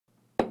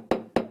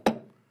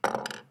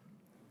I'd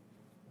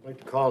like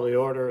to call the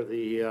order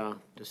the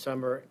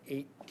December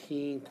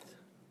 18th,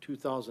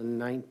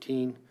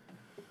 2019.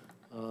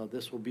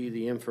 This will be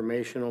the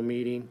informational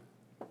meeting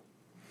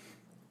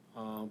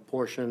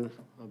portion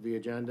of the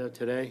agenda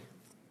today.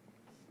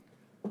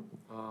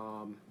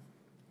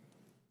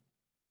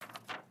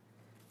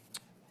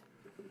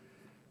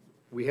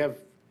 We have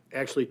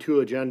actually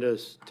two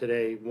agendas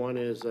today. One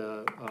is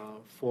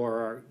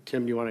for our,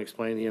 Tim, do you want to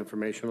explain the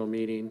informational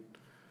meeting?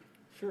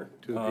 Sure.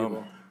 To the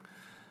people?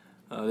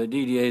 The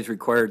DDA is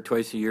required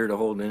twice a year to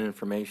hold an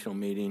informational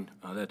meeting.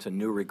 That's a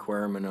new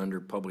requirement under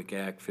Public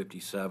Act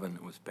 57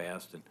 that was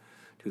passed in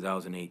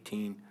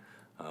 2018.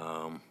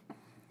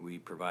 We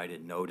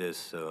provided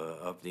notice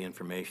of the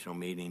informational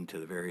meeting to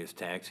the various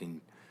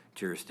taxing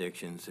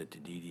jurisdictions that the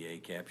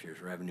DDA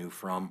captures revenue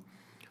from.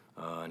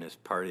 And as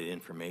part of the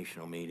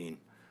informational meeting,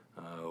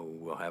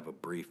 we'll have a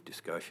brief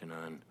discussion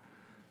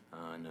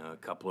on a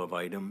couple of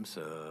items.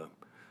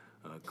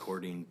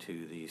 According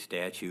to the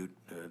statute,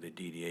 the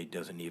DDA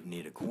doesn't even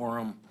need a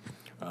quorum.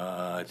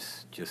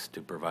 It's just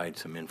to provide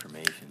some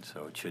information,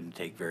 so it shouldn't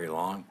take very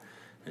long,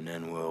 and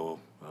then we'll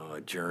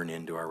adjourn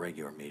into our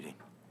regular meeting.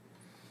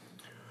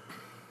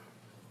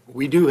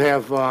 We do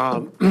have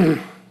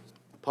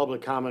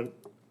public comment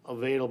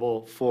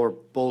available for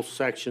both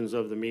sections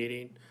of the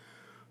meeting.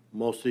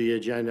 Most of the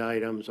agenda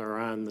items are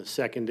on the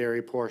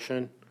secondary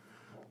portion.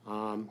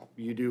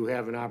 You do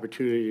have an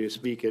opportunity to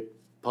speak at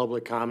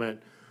public comment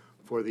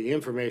for the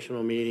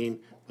informational meeting,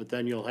 but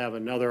then you'll have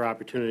another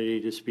opportunity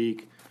to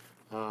speak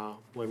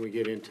when we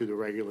get into the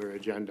regular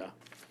agenda.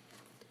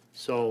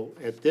 So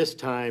at this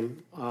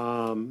time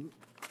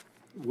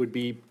would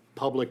be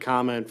public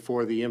comment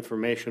for the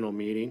informational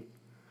meeting.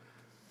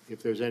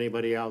 If there's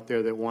anybody out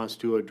there that wants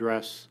to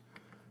address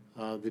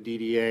the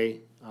DDA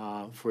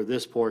for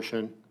this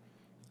portion,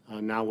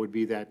 now would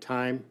be that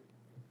time.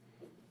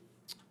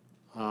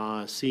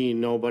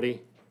 Seeing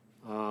nobody,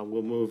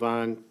 we'll move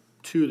on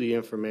to the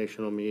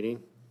informational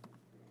meeting.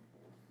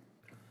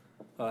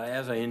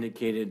 As I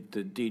indicated,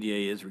 the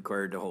DDA is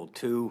required to hold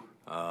two.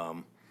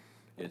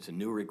 It's a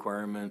new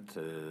requirement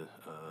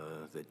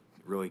that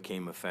really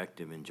came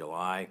effective in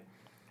July.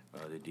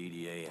 The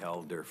DDA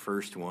held their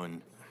first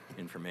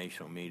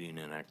informational meeting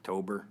in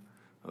October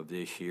of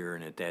this year,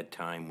 and at that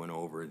time went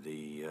over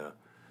the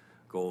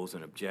goals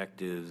and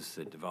objectives,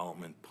 the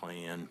development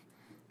plan,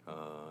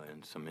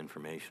 and some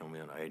informational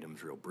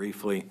items real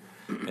briefly.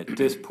 At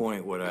this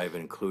point, what I've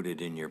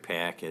included in your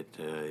packet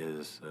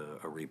is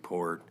a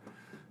report,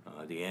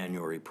 the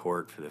annual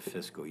report for the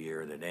fiscal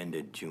year that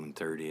ended June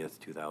 30th,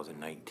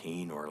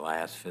 2019, or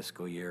last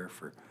fiscal year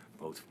for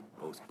both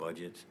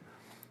budgets.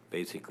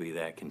 Basically,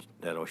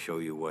 that'll show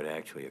you what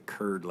actually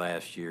occurred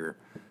last year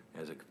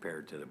as it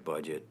compared to the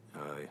budget,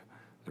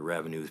 the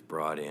revenues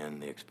brought in,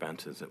 the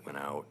expenses that went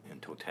out in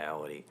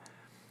totality,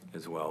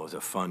 as well as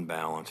a fund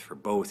balance for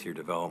both your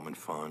development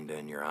fund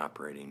and your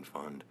operating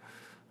fund.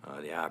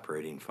 The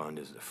operating fund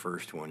is the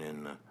first one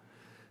in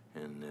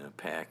the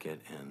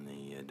packet, and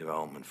the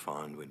development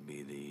fund would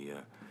be the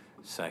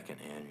second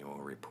annual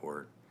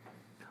report.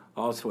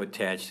 Also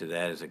attached to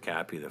that is a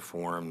copy of the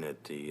form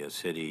that the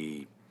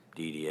city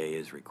DDA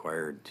is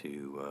required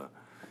to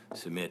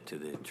submit to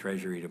the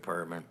Treasury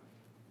Department.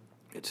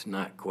 It's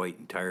not quite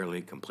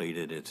entirely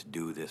completed. It's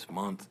due this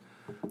month.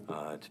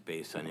 It's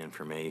based on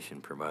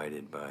information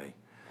provided by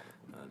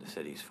the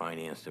city's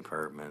finance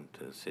department,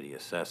 the city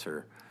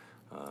assessor,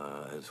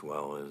 as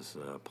well as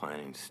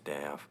planning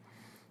staff.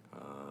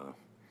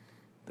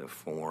 The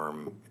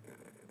form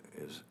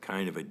is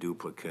kind of a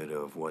duplicate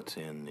of what's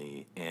in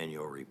the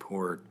annual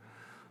report.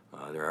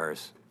 There are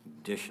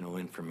additional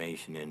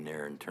information in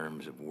there in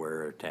terms of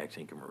where tax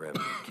income and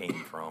revenue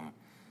came from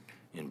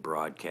in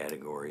broad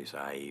categories,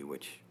 i.e.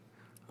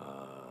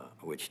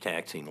 which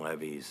taxing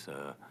levies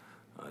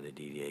the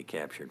DDA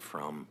captured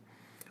from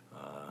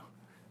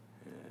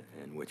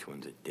and which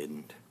ones it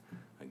didn't.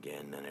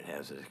 Again, then it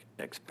has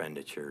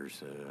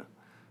expenditures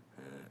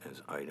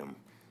as item.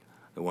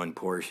 The one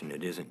portion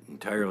that isn't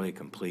entirely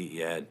complete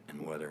yet,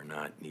 and whether or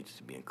not it needs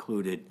to be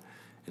included,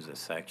 is a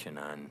section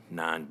on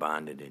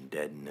non-bonded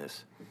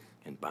indebtedness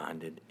and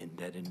bonded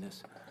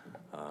indebtedness.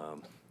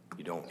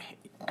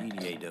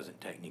 DDA doesn't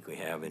technically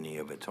have any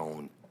of its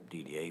own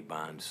DDA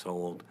bonds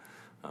sold,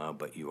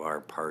 but you are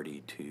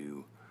party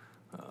to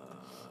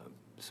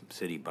some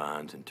city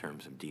bonds in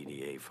terms of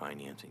DDA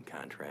financing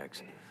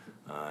contracts,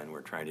 and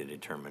we're trying to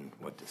determine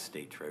what the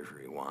state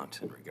treasury wants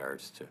in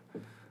regards to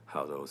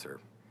how those are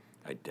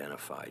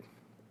identified.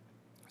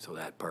 So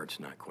that part's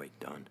not quite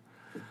done.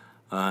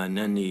 And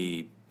then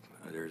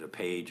there's a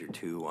page or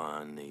two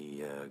on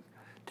the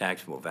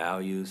taxable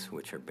values,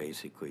 which are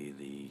basically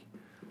the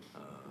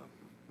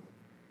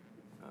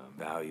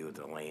value of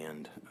the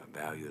land,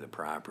 value of the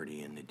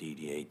property in the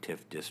DDA TIF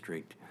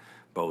district,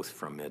 both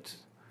from its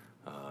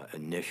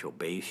initial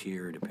base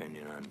year,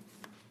 depending on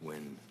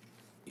when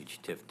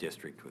each TIF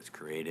district was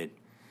created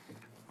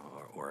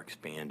or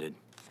expanded,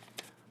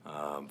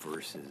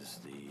 versus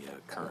the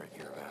current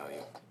year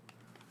value.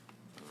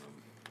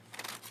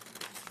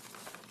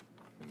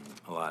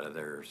 a lot of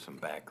there's some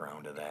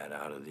background to that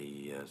out of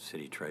the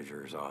city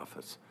treasurer's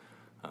office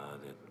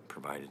that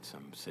provided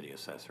some city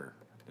assessor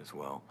as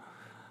well.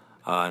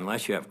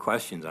 Unless you have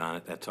questions on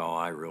it, that's all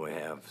I really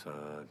have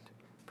to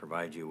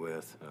provide you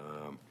with.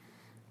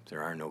 If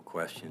there are no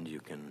questions, you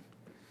can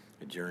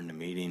adjourn the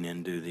meeting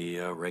into the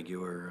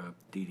regular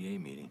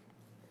DDA meeting.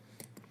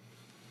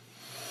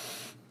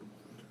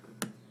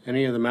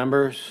 Any of the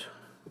members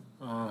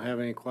have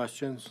any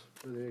questions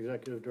for the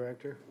executive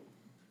director?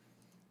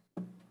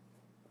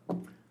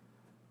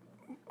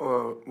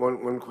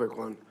 One quick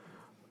one.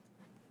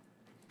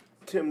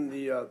 Tim,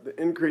 the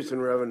increase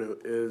in revenue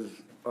is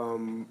a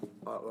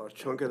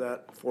chunk of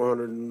that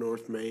 400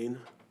 North Main.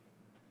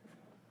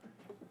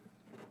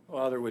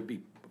 Well, there would be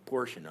a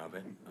portion of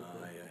it.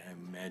 I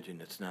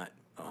imagine it's not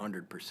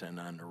 100%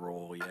 on the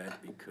roll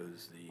yet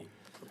because the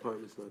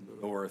Apartments not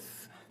done.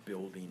 north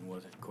building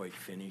wasn't quite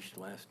finished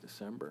last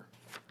December.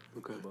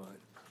 Okay. But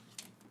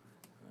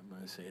I'm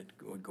going to say it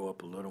would go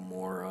up a little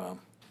more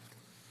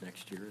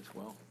next year as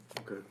well.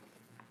 Okay.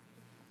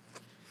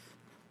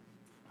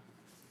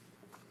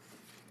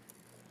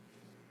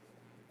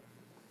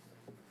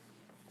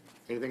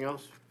 Anything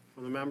else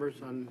from the members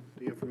on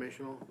the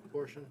informational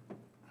portion?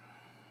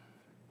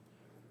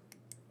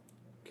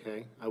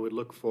 Okay, I would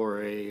look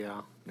for a,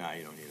 No,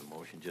 you don't need a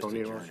motion, just Don't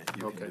need a adjourn motion? it.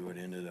 You Okay. can do it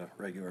into the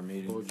regular we'll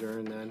meeting.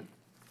 adjourn then.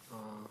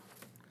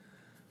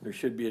 There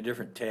should be a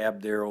different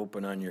tab there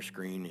open on your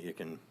screen that you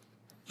can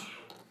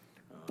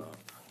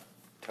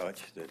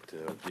touch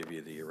that give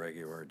you the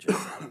regular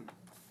agenda.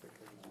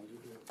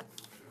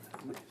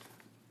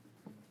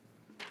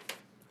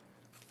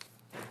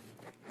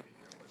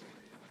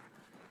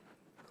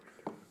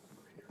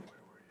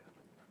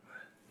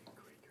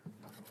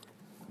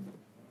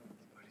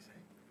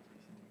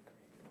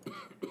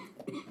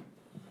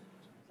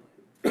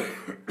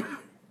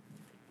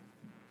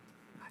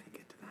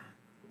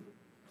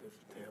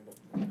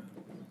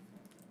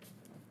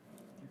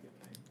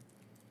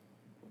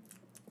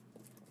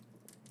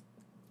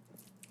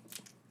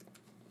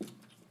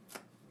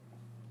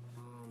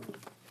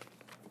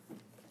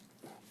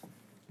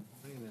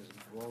 Mine is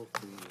both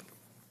the,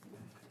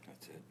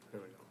 That's it.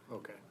 there we go,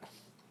 okay.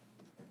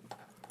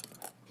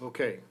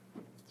 Okay,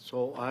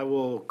 so I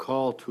will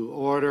call to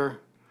order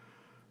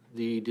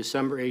the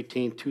December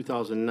 18th,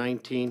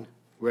 2019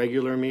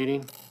 regular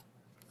meeting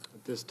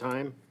at this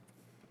time.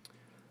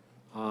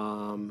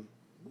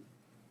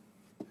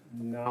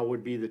 Now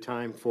would be the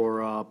time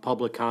for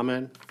public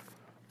comment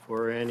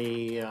for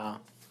any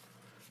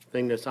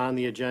thing that's on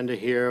the agenda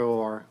here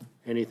or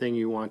anything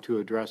you want to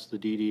address the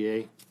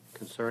DDA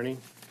concerning.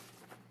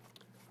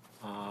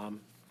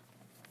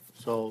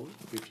 So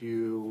if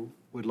you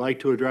would like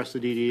to address the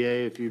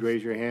DDA, if you'd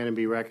raise your hand and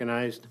be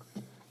recognized,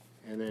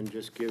 and then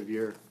just give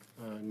your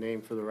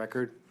name for the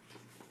record.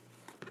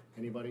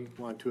 Anybody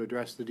want to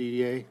address the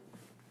DDA?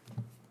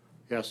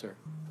 Yes, sir.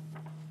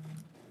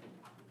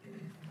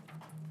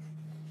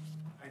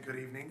 Hi, good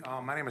evening.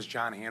 My name is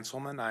John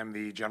Hanselman. I'm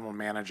the general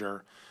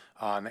manager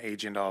and the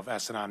agent of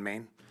Essenon,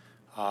 Maine,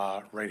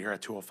 right here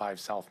at 205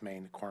 South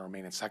Main, corner of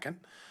Main and Second.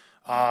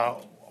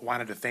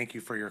 Wanted to thank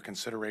you for your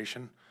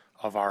consideration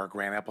of our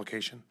grant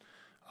application,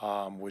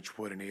 which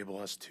would enable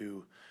us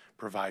to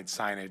provide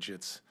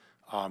signage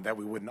that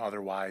we wouldn't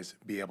otherwise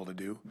be able to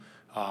do.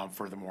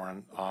 Furthermore,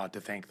 to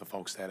thank the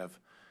folks that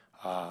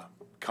have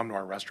come to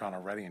our restaurant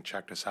already and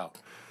checked us out.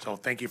 So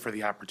thank you for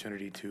the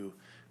opportunity to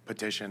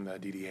petition the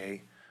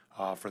DDA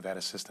for that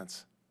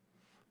assistance.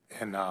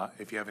 And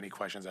if you have any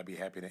questions, I'd be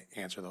happy to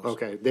answer those.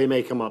 Okay, they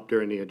may come up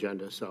during the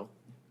agenda, so,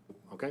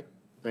 okay,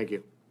 thank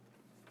you.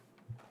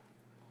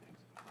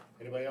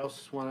 Anybody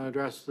else want to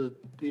address the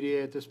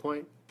DDA at this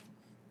point?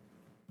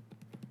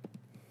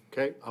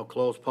 Okay, I'll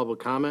close public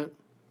comment.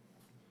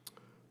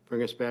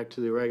 Bring us back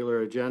to the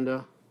regular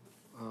agenda.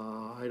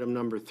 Item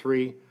number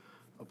 3,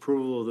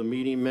 approval of the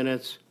meeting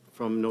minutes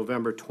from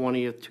November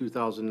 20th,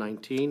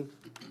 2019.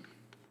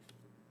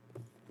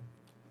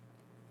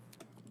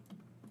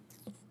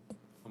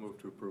 I'll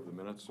move to approve the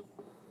minutes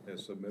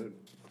as submitted.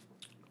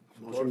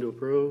 Motion to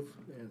approve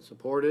and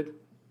supported.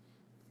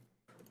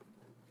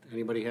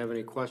 Anybody have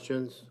any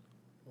questions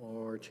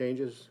or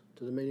changes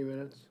to the meeting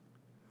minutes?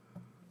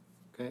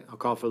 Okay, I'll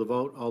call for the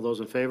vote. All those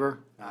in favor?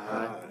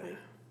 Aye.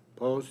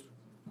 Opposed?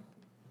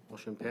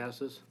 Motion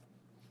passes.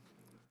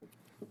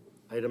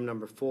 Item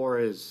number 4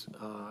 is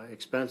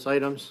expense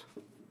items,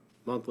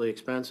 monthly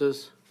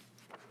expenses.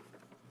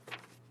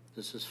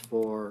 This is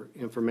for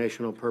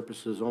informational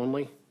purposes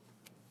only.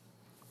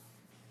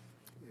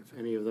 If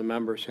any of the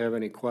members have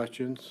any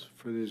questions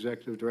for the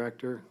executive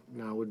director,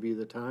 now would be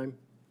the time.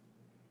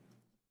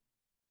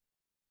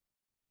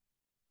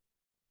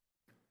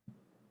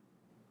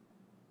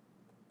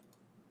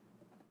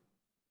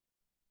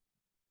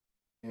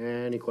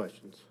 Any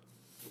questions?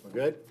 We're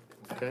good?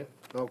 Okay,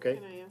 okay.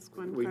 Can I ask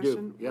one We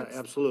question? do, yeah, What's-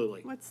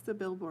 absolutely. What's the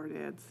billboard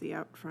ads, the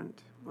out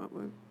front? What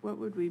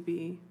would we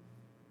be,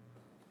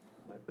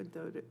 what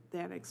would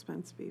that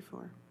expense be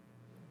for?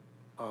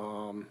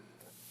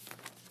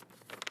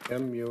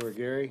 Tim, you or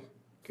Gary?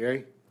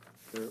 Gary?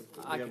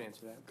 I can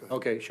answer that.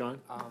 Okay, Sean?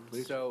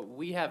 Please. So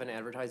we have an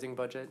advertising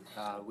budget.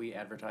 We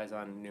advertise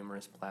on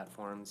numerous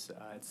platforms.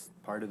 It's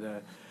part of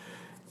the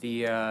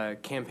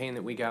campaign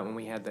that we got when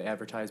we had the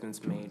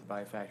advertisements made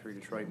by Factory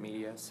Detroit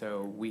Media.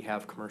 So we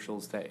have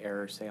commercials that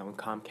air, say, on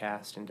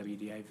Comcast and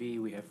WDIV.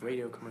 We have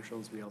radio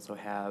commercials. We also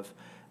have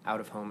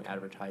out-of-home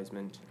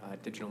advertisement,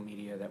 digital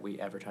media that we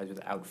advertise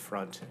with out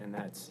front, and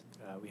that's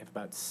we have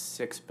about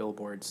 6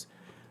 billboards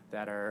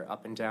that are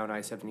up and down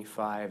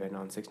I-75 and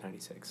on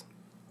 696.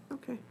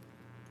 Okay,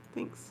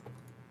 thanks.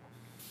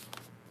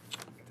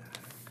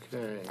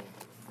 Okay.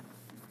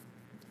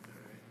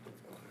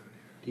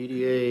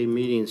 DDA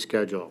meeting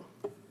schedule.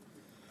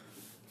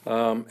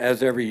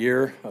 As every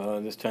year,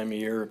 this time of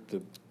year,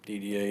 the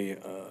DDA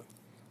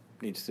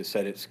needs to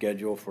set its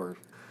schedule for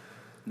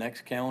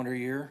next calendar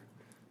year.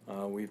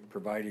 We've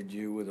provided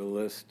you with a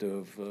list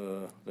of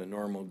the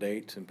normal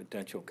dates and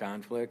potential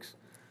conflicts.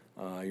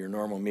 Your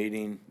normal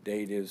meeting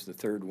date is the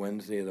third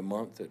Wednesday of the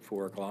month at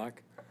 4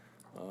 o'clock.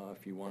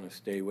 If you want to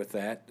stay with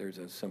that, there's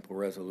a simple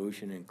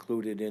resolution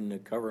included in the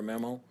cover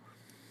memo.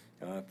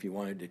 If you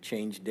wanted to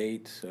change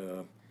dates,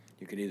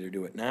 you could either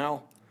do it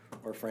now,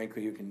 or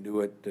frankly, you can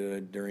do it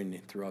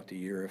throughout the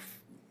year if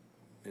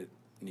it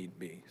need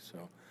be.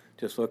 So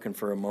just looking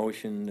for a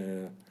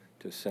motion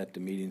to set the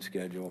meeting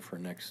schedule for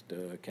next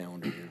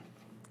calendar year.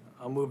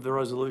 I'll move the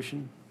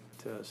resolution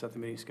to set the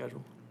meeting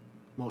schedule.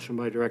 Motion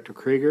by Director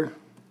Krieger,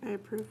 I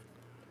approve.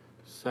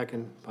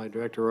 second by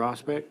Director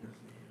Rosbeck.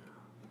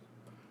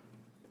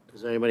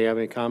 Does anybody have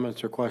any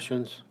comments or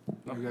questions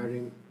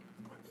regarding?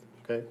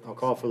 Okay, I'll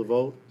call for the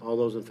vote. All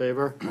those in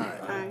favor?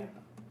 Aye.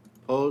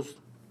 Opposed?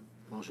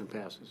 Motion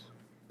passes.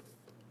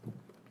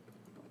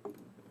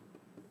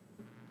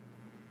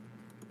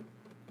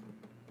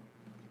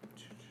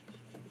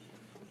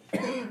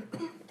 I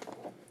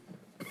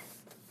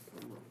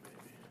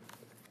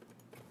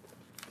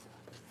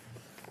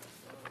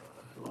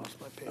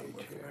lost my page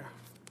here.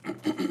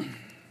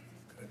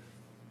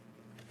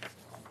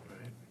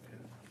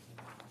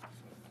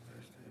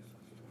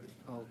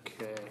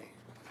 Okay.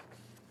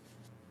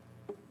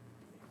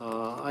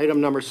 Item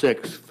number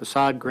 6,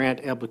 facade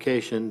grant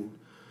application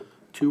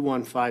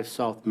 215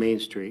 South Main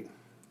Street.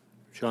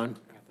 Sean?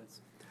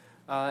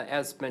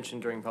 As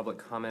mentioned during public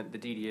comment, the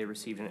DDA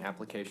received an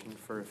application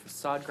for a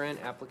facade grant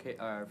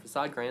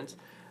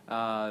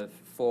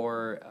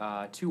for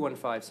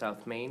 215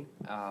 South Main.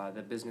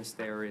 The business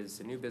there is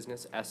a new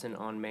business, Essen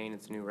on Main.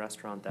 It's a new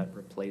restaurant that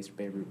replaced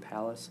Beirut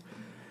Palace.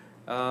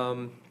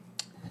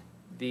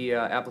 The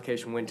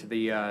application went to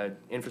the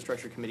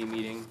Infrastructure Committee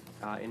meeting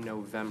in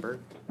November.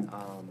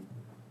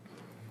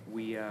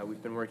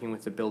 We've been working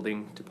with the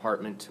building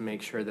department to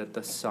make sure that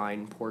the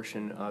sign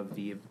portion of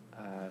the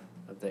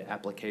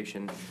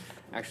application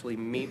actually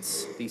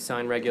meets the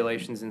sign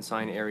regulations in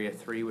sign area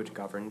 3, which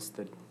governs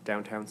the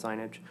downtown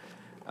signage.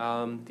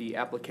 The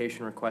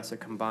application requests a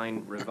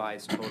combined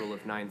revised total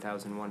of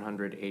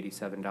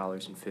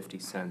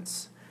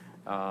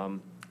 $9,187.50.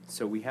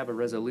 So we have a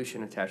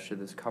resolution attached to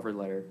this cover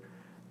letter.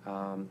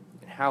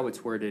 How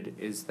it's worded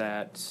is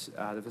that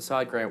the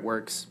facade grant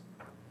works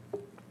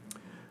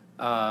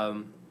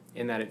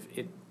in that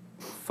it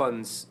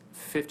funds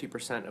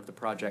 50% of the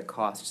project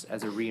costs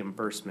as a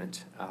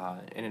reimbursement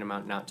in an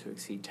amount not to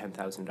exceed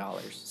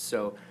 $10,000.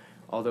 So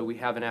although we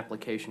have an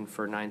application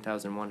for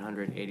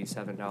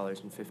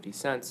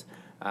 $9,187.50,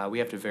 we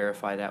have to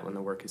verify that when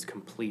the work is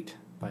complete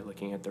by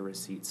looking at the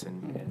receipts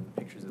and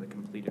pictures of the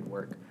completed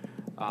work.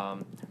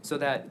 So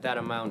that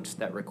amount,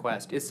 that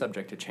request, is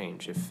subject to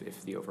change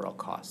if the overall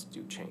costs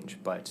do change.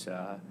 But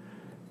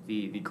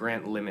the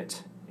grant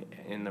limit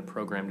in the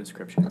program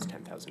description is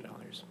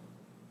 $10,000.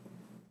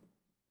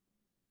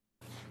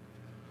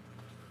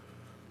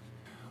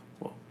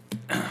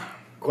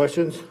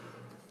 Questions?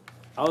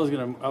 I was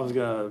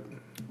gonna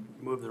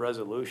move the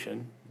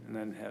resolution and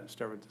then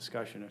start with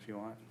discussion if you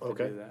want to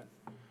Okay. do that.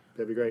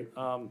 That'd be great.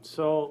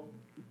 So,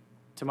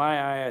 to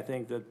my eye, I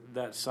think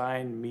that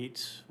sign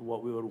meets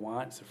what we would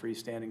want. It's a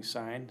freestanding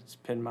sign. It's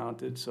pin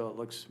mounted, so it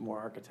looks more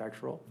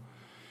architectural.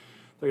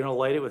 They're gonna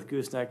light it with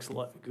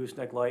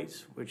gooseneck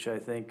lights, which I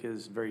think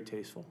is very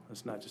tasteful.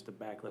 It's not just a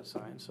backlit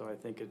sign, so I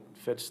think it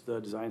fits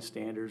the design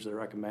standards that are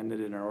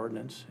recommended in our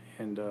ordinance.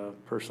 And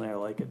personally, I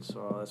like it,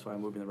 so that's why I'm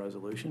moving the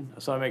resolution.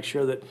 So I make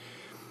sure that,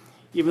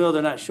 even though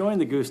they're not showing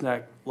the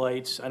gooseneck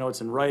lights, I know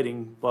it's in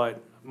writing,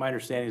 but my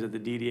understanding is that the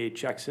DDA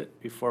checks it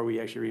before we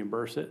actually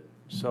reimburse it.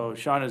 So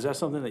Sean, is that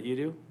something that you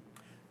do?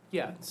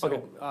 Yeah, so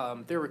Okay.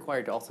 they're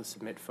required to also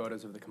submit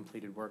photos of the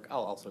completed work.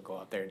 I'll also go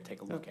out there and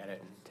take a look at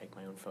it and take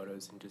my own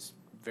photos and just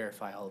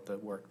verify all of the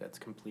work that's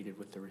completed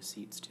with the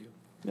receipts too.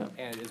 Yeah.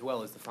 And as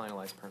well as the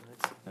finalized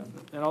permits.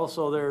 And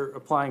also, they're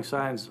applying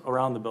signs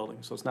around the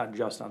building, so it's not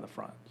just on the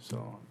front.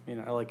 So,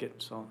 I like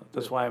it, so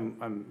that's why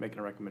I'm making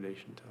a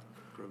recommendation to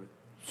approve it.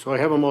 So I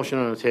have a motion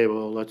on the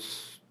table.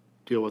 Let's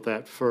deal with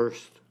that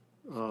first.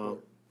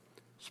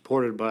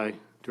 Supported by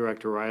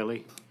Director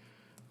Riley.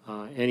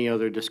 Any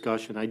other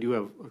discussion? I do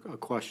have a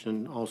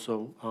question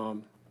also.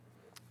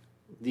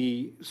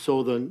 The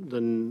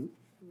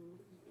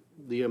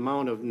the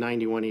amount of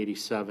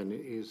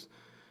 9187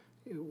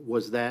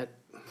 was that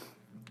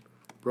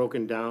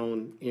broken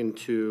down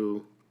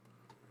into,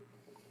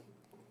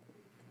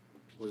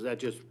 was that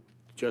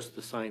just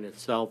the sign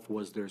itself?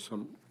 Was there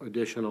some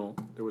additional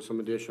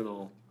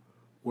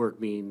work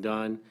being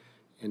done?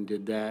 And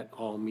did that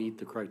all meet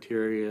the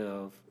criteria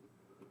of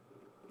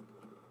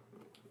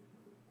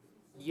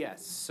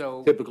Yes,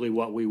 so, typically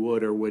what we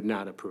would or would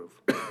not approve?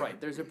 right,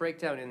 there's a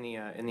breakdown in the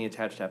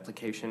attached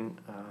application.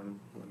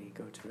 Let me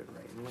go to it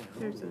right now.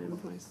 There's an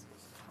invoice.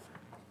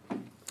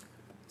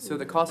 So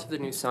the cost of the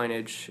new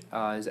signage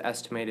is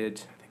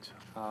estimated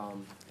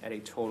at a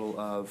total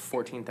of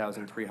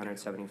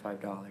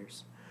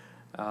 $14,375.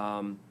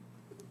 A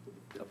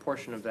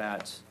portion of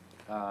that,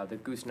 the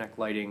gooseneck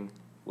lighting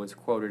was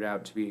quoted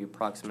out to be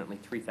approximately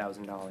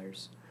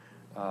 $3,000.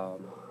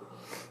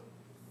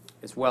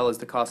 As well as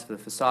the cost of the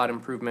facade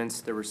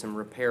improvements. There were some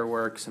repair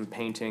work, some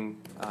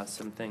painting,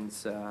 some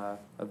things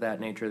of that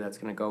nature that's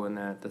gonna go in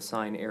the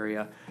sign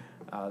area.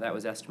 That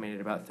was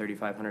estimated about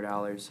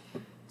 $3,500.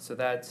 So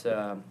that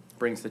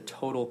brings the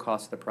total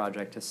cost of the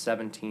project to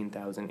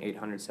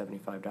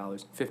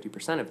 $17,875.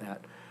 50% of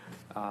that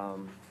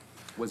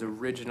was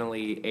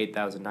originally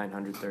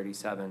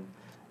 $8,937.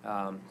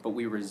 But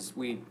we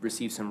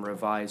received some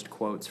revised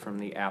quotes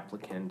from the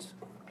applicant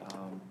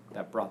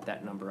that brought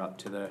that number up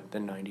to the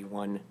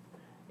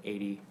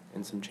 9180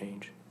 and some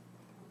change.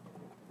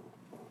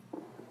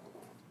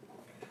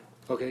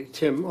 Okay,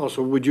 Tim,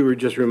 also, would you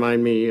just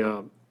remind me,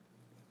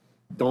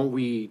 don't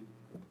we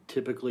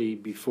typically,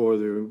 before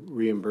the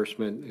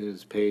reimbursement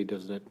is paid,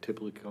 doesn't it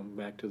typically come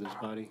back to this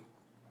body?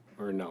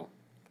 Or no?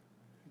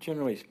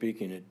 Generally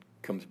speaking, it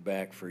comes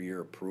back for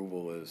your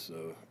approval as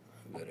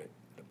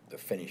the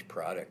finished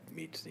product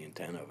meets the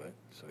intent of it,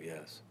 so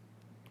yes.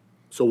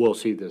 So we'll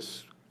see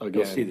this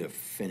again? You'll see the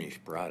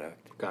finished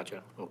product.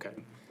 Gotcha, okay.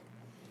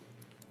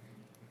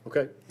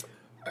 Okay.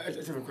 I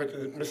just have a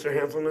question, Mr.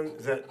 Hanselman,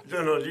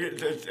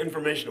 it's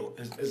informational.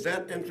 Has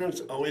that entrance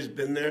always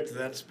been there to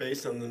that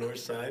space on the north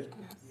side?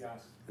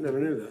 Yes. I never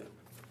knew that.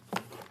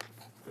 I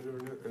never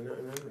knew it was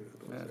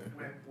there.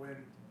 When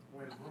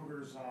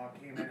Brugger's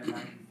came in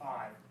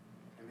 95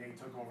 and they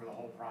took over the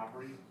whole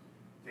property,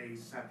 they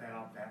set that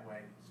up that way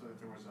so that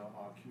there was a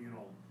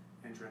communal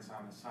entrance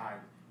on the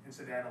side.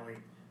 Incidentally,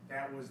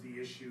 that was the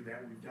issue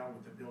that we've dealt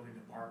with the building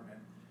department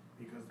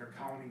because they're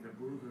counting the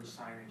Brugger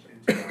signage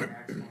into our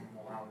maximum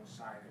allowed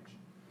signage.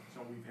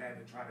 So we've had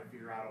to try to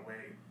figure out a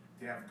way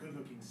to have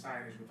good-looking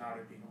signage without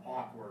it being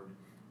awkward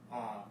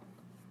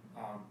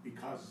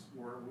because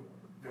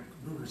the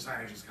Brugger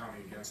signage is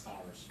counting against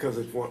ours. Because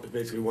it's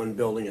basically one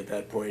building at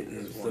that point,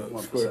 and it's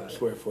the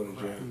square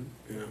footage,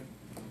 yeah.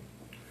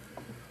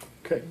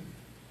 Okay.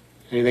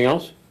 Anything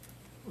else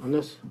on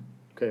this?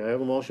 Okay, I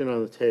have a motion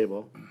on the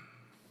table.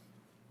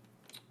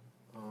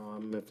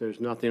 If there's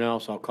nothing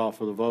else, I'll call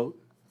for the vote.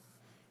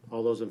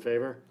 All those in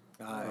favor?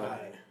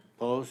 Aye.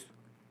 Opposed?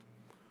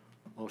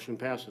 Motion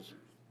passes.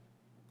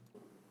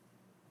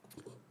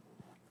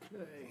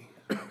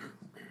 Okay.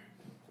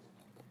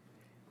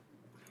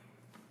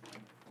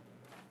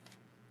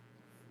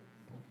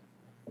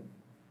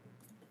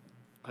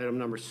 Item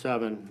number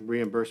 7,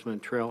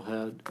 reimbursement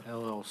Trailhead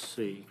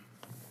LLC.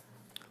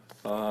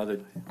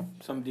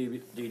 Some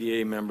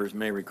DDA members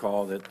may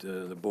recall that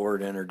the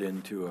board entered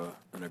into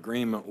an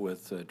agreement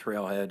with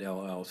Trailhead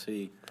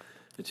LLC.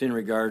 It's in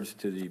regards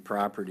to the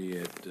property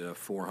at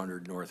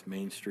 400 North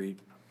Main Street.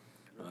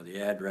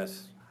 The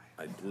address,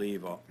 I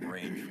believe,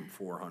 ranged from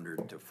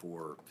 400 to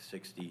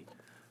 460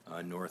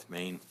 North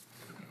Main.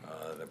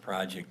 The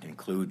project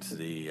includes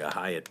the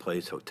Hyatt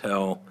Place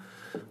Hotel,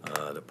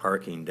 the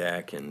parking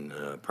deck and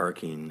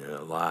parking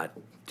lot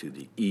to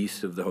the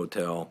east of the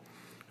hotel.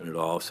 And it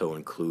also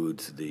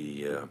includes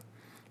the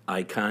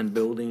Icon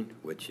building,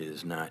 which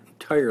is not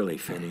entirely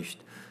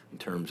finished in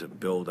terms of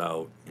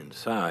build-out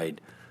inside.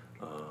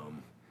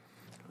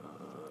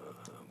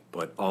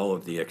 But all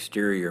of the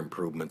exterior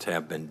improvements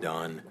have been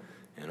done,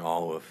 and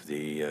all of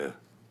the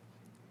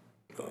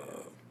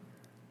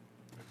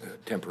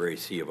temporary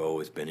C of O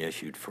has been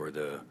issued for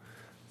the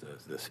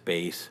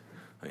space.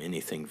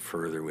 Anything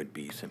further would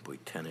be simply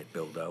tenant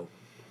build-out.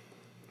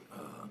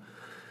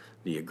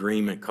 The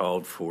agreement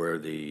called for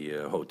the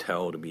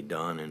hotel to be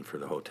done and for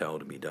the hotel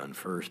to be done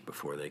first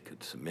before they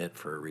could submit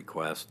for a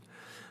request.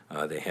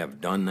 They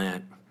have done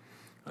that.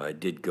 I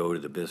did go to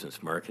the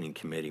Business Marketing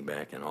Committee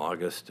back in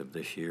August of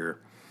this year.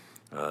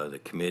 The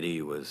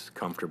committee was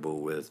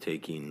comfortable with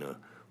taking a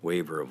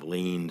waiver of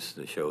liens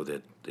to show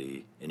that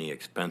any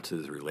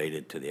expenses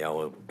related to the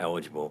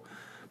eligible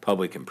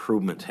public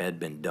improvements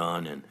had been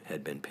done and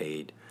had been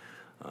paid.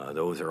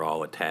 Those are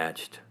all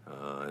attached,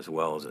 as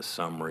well as a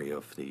summary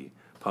of the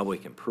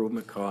public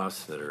improvement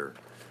costs that are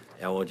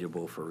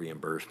eligible for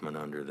reimbursement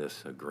under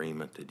this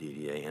agreement the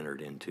DDA entered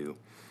into.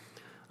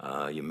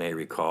 You may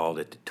recall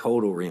that the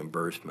total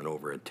reimbursement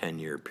over a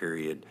 10-year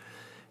period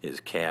is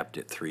capped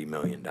at $3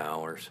 million,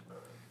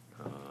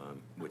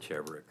 which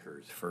whichever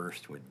occurs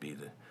first would be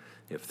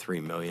if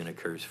 3 million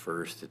occurs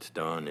first, it's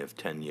done. If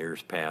 10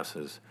 years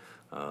passes,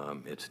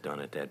 it's done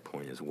at that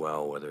point as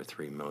well, whether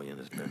 3 million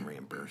has been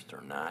reimbursed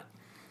or not.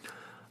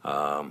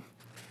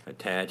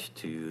 Attached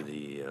to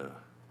the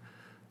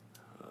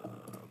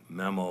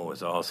memo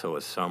is also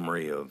a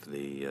summary of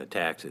the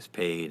taxes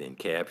paid and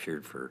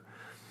captured for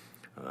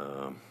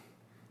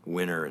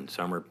winter and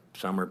summer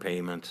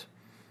payments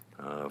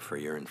for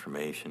your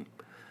information.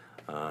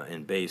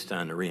 And based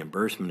on the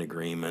reimbursement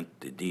agreement,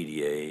 the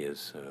DDA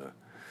is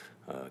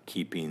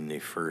keeping the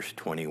first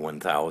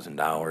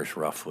 $21,000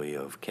 roughly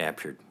of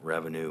captured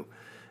revenue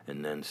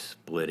and then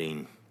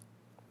splitting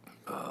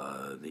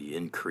the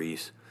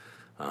increase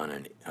on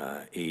an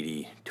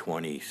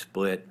 80-20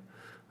 split.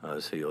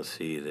 So you'll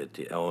see that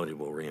the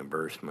eligible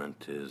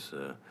reimbursement is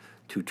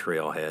to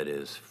Trailhead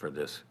is for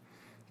this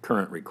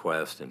current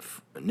request and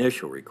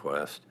initial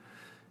request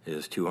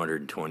is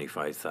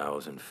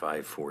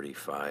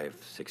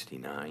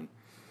 $225,545.69.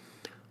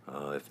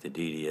 If the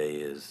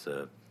DDA is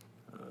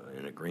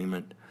in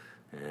agreement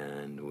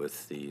and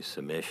with the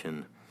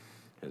submission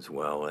as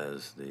well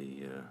as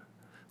the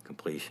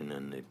completion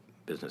and the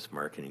Business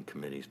Marketing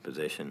Committee's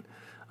position,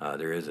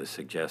 there is a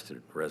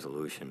suggested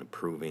resolution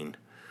approving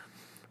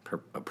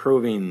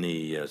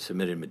the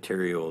submitted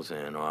materials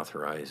and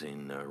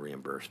authorizing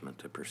reimbursement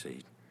to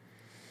proceed.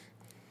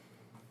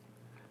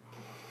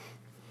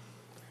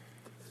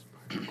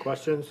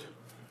 Questions?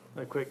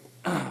 Quick,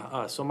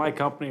 so my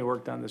company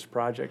worked on this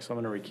project, so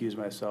I'm going to recuse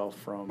myself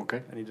from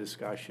Okay. any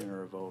discussion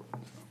or a vote.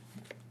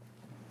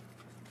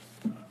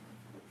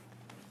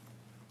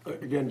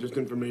 Again, just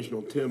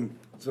informational, Tim,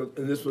 so,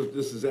 and this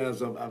is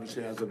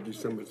obviously as of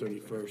December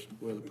 31st,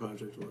 where the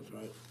project was,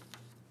 right?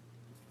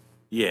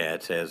 Yeah,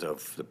 it's as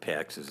of the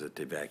taxes that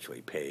they've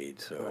actually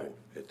paid, so Right.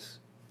 it's.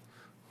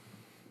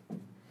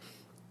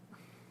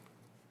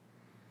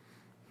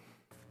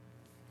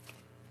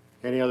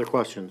 Any other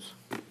questions?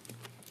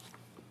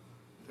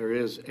 There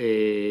is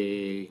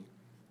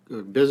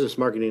Business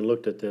Marketing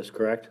looked at this,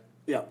 correct?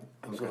 Yeah,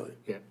 absolutely.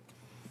 Yeah.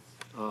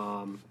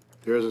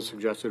 There is a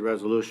suggested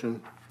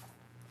resolution.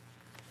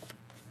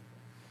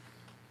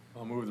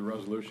 I'll move the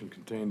resolution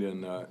contained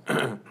in the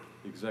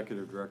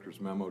Executive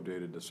Director's memo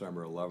dated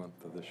December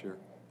 11th of this year.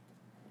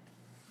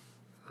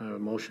 I have a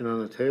motion on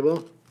the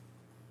table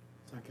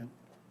Second.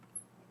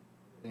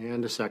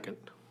 and a second.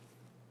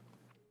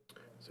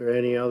 Is there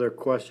any other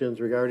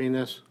questions regarding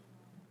this?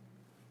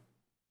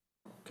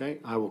 Okay,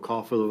 I will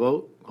call for the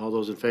vote. All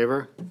those in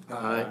favor?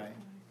 Aye.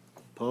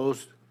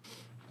 Opposed?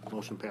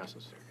 Motion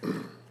passes.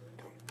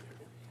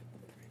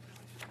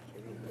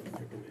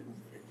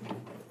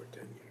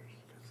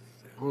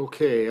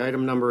 Okay,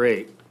 item number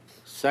 8.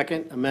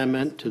 Second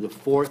amendment to the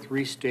fourth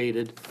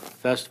restated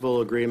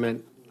festival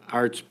agreement,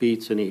 Arts,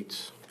 Beats, and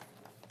Eats.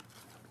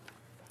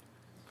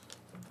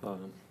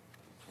 Want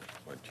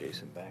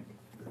Jason back?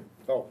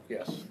 Oh,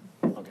 yes.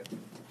 Okay.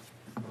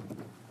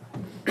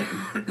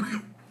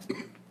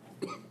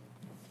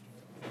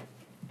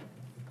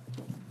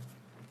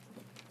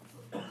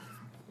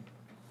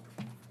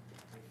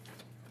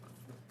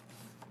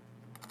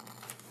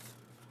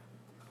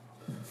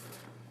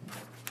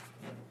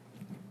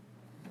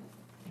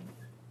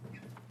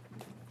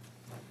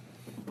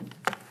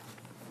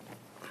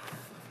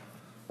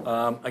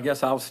 I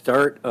guess I'll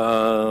start.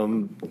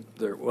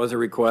 There was a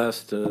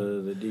request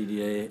to the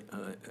DDA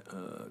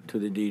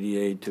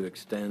to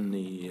extend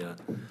the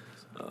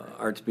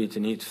Arts, Beats,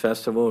 and Eats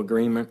Festival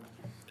agreement.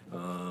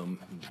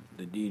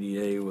 The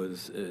DDA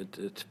was at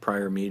its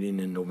prior meeting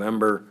in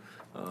November,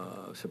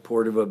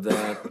 supportive of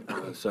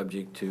that,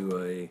 subject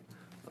to a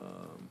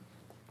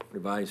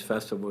revised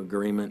festival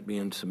agreement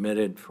being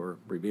submitted for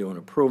review and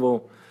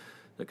approval.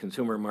 The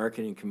Consumer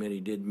Marketing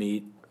Committee did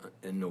meet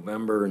in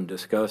November and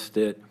discussed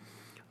it.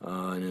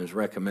 And is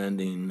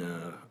recommending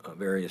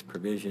various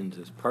provisions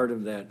as part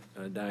of that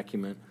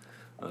document.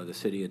 The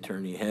city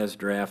attorney has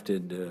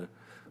drafted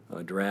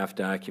a draft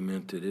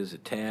document that is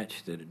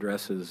attached that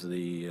addresses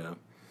the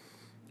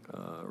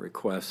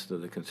request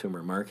of the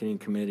Consumer Marketing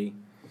Committee.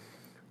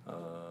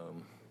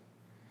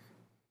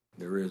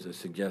 There is a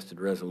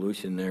suggested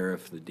resolution there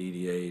if the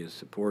DDA is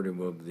supportive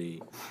of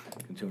the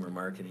Consumer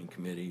Marketing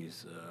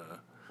Committee's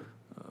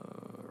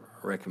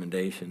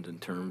recommendations in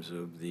terms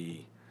of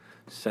the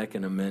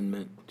second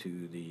amendment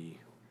to the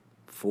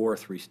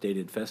fourth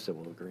restated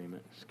festival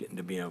agreement. It's getting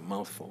to be a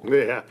mouthful.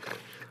 Yeah.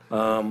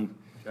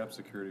 Cap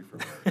security for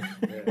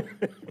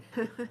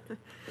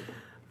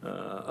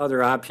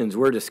Other options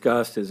were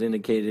discussed as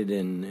indicated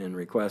in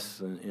requests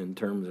in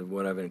terms of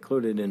what I've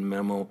included in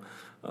memo.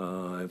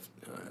 I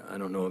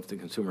don't know if the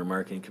Consumer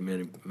Marketing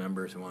Committee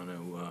members want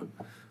to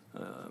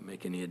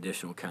make any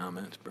additional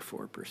comments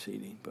before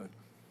proceeding, but.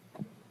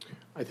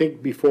 I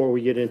think before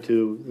we get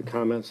into the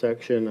comment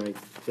section, I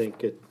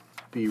think it'd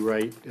be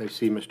right, I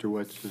see Mr.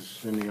 Woods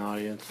is in the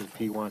audience, if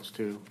he wants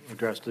to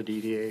address the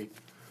DDA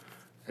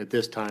at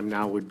this time,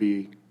 now would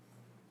be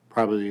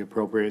probably the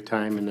appropriate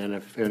time, and then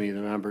if any of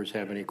the members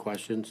have any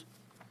questions.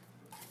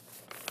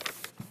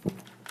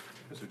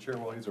 Mr. Chair,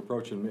 while he's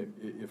approaching,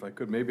 if I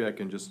could, maybe I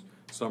can just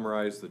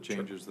summarize the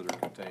changes that are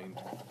contained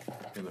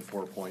in the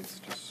 4 points,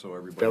 just so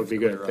everybody's That would be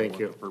good. clear on Thank what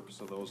you. the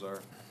purpose of those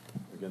are.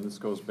 Again, this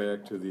goes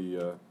back to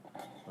the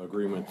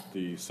agreement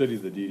the city,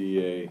 the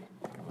DDA,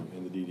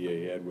 and the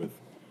DDA had with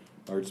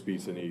Arts,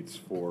 Beats, and Eats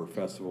for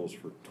festivals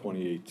for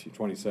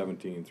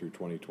 2017 through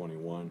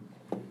 2021.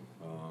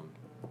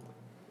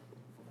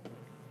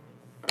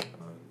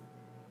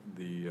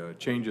 The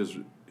changes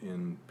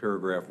in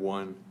paragraph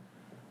 1,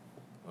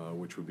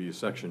 which would be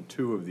section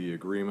 2 of the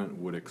agreement,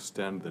 would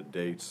extend the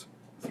dates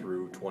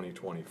through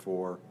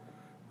 2024.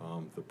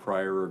 The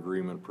prior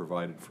agreement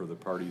provided for the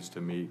parties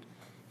to meet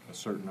a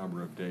certain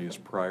number of days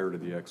prior to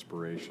the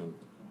expiration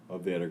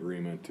of that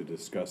agreement to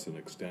discuss an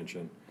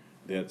extension.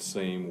 That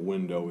same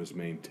window is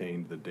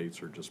maintained, the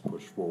dates are just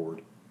pushed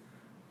forward.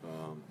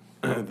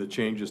 The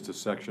changes to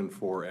section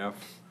 4F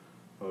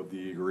of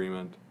the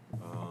agreement,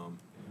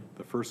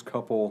 the first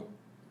couple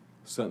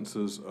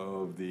sentences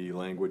of the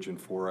language in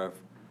 4F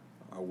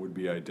would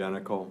be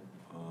identical.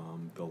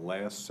 The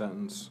last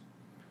sentence,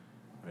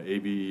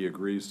 ABE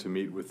agrees to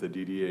meet with the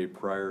DDA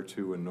prior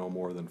to and no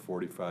more than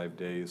 45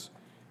 days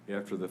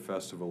after the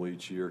festival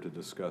each year to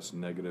discuss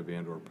negative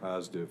and or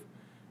positive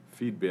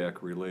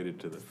feedback related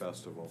to the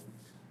festival.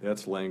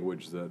 That's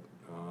language that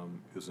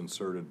is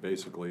inserted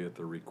basically at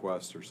the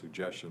request or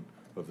suggestion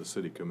of the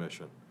City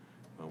Commission.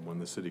 When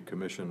the City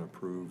Commission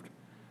approved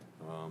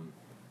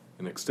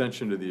an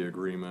extension to the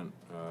agreement,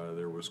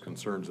 there was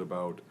concerns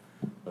about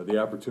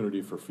the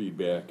opportunity for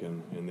feedback,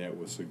 and that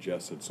was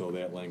suggested. So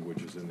that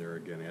language is in there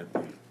again at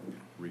the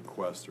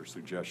request or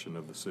suggestion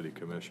of the City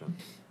Commission.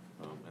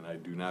 And I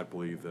do not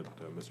believe that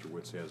Mr.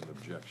 Witz has an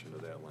objection to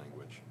that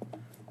language.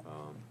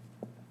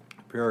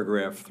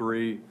 Paragraph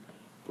 3,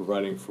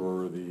 providing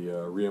for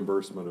the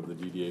reimbursement of the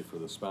DDA for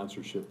the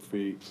sponsorship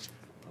fee.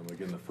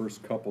 Again, the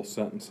first couple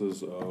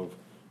sentences of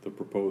the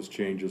proposed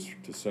changes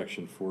to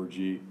section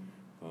 4G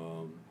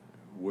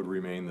would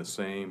remain the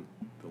same.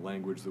 The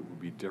language that would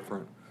be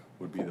different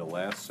would be the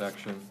last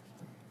section.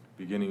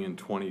 Beginning in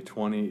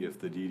 2020, if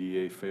the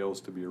DDA fails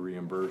to be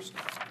reimbursed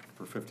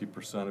for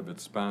 50% of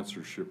its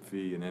sponsorship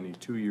fee in any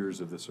 2 years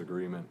of this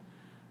agreement,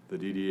 the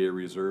DDA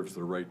reserves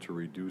the right to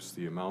reduce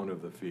the amount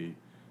of the fee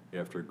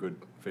after good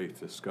faith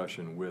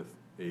discussion with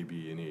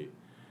AB&E.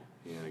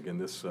 And again,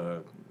 this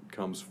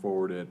comes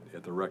forward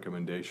at the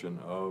recommendation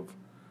of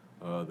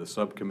the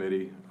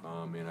subcommittee,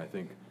 and I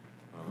think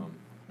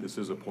this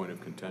is a point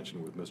of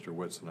contention with Mr.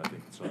 Witz, and I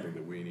think it's something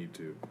that we need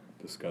to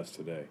discuss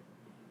today.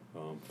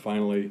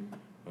 Finally,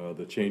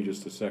 the changes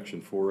to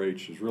section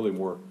 4H is really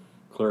more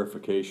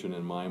clarification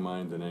in my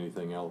mind than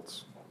anything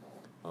else.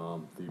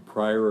 The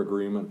prior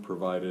agreement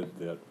provided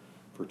that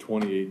for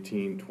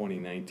 2018,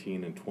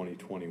 2019, and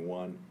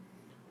 2021,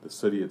 the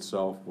city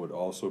itself would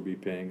also be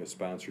paying a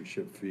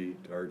sponsorship fee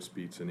to Arts,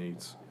 Beats, and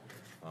Eats.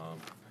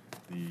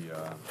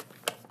 The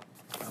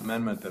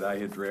amendment that I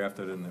had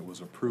drafted and that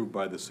was approved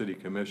by the City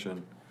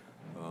Commission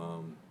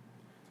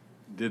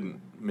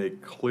didn't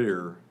make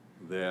clear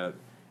that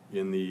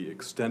in the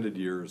extended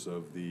years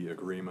of the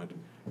agreement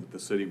that the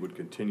city would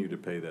continue to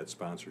pay that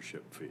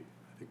sponsorship fee.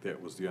 I think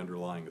that was the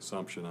underlying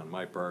assumption on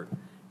my part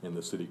and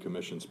the City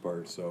Commission's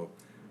part. So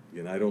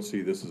again, I don't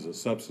see this as a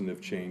substantive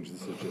change.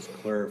 This is just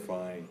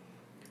clarifying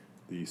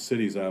the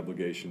city's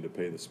obligation to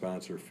pay the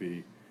sponsor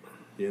fee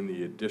in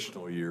the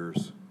additional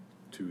years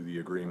to the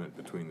agreement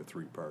between the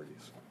three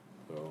parties.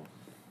 So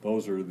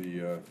those are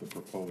the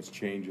proposed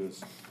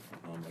changes.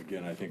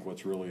 Again, I think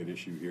what's really at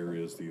issue here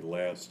is the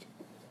last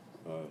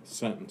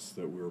sentence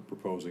that we're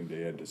proposing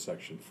to add to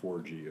section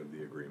 4G of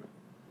the agreement.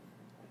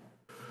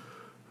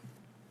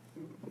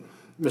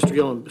 Mr.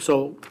 Gillen,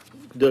 so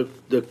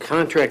the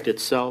contract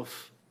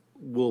itself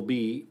will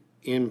be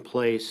in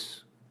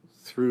place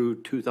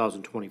through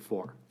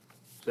 2024,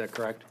 is that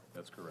correct?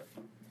 That's correct.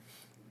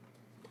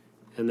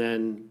 And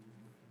then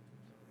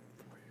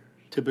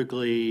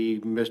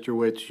typically, Mr.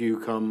 Witz, you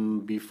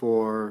come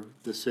before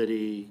the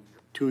city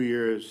 2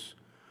 years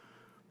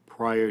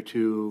prior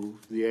to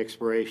the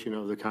expiration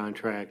of the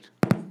contract.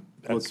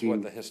 That's looking-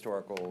 what the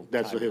historical.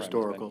 That's the timeframe has been,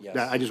 historical. yes.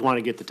 I just want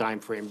to get the time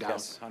frame down.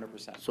 Yes,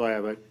 100%. So I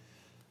have it.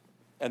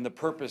 And the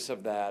purpose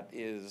of that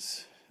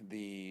is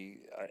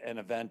an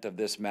event of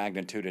this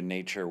magnitude and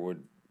nature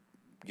would,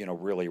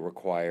 really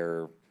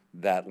require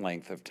that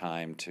length of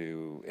time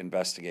to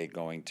investigate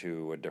going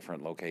to a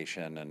different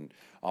location and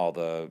all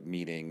the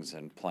meetings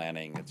and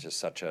planning. It's just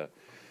such a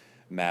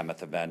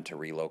mammoth event to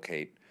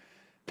relocate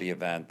the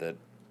event that,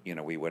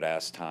 we would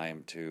ask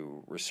time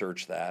to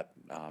research that.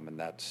 And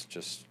that's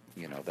just,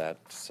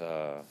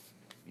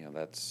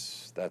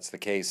 that's the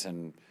case.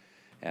 And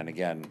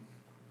again,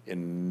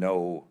 in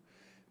no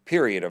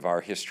period of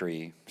our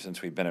history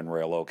since we've been in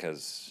Royal Oak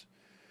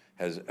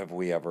have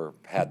we ever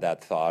had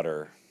that thought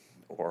or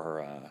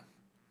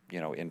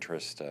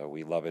interest.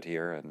 We love it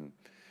here, and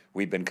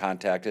we've been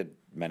contacted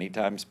many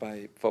times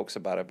by folks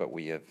about it, but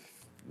we have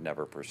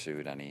never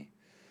pursued any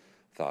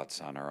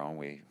thoughts on our own.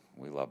 We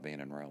love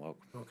being in Royal Oak.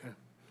 Okay.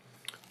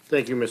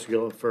 Thank you, Mr.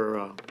 Gillen,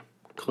 for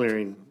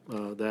clearing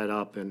that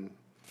up and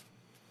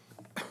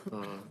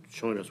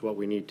showing us what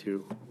we need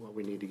to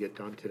get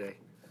done today.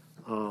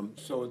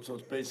 So it's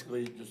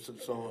basically just,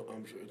 so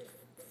I'm sure it's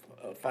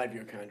a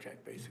 5-year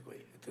contract, basically,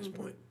 at this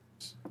point.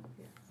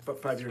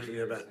 5 years of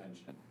the event.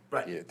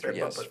 Right. Yeah, Yeah,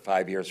 yes, but-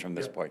 5 years from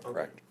this Yeah, point,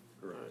 okay.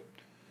 correct.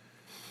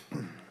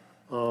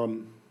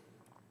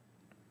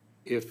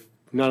 If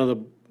none of the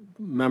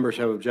members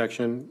have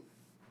objection,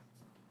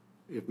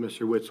 if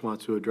Mr. Witz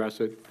wants to address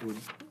it,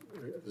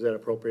 is that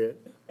appropriate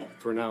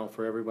for now,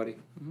 for everybody?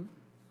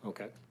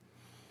 Okay.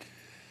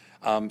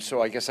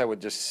 So I guess I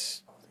would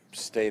just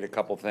state a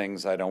couple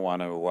things. I don't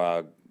want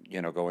to,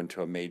 go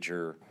into a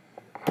major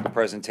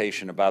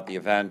presentation about the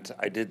event.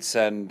 I did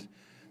send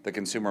the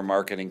Consumer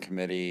Marketing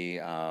Committee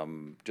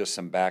just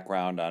some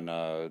background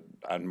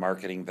on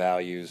marketing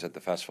values that the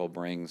festival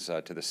brings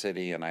to the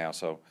city, and I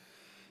also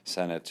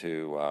sent it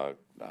to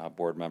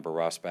Board Member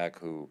Rosbach,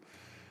 who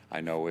I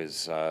know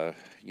is,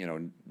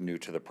 new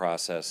to the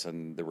process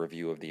and the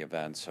review of the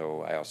event,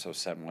 so I also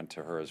sent one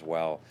to her as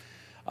well.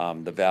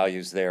 The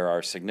values there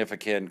are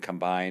significant.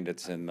 Combined,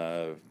 it's in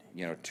the,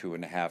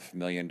 $2.5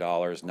 million,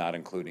 not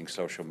including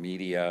social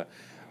media,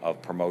 of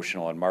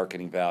promotional and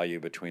marketing value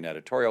between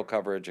editorial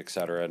coverage, et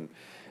cetera. And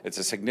it's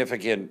a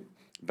significant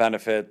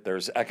benefit.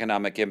 There's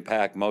economic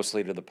impact,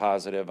 mostly to the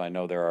positive. I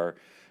know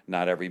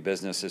not every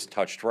business is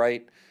touched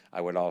right. I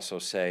would also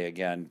say,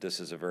 again, this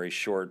is a very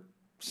short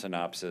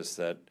synopsis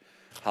that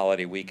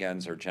holiday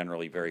weekends are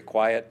generally very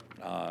quiet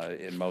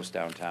in most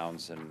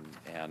downtowns,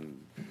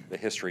 and the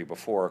history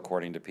before,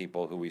 according to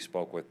people who we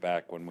spoke with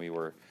back when we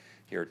were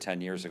here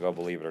 10 years ago,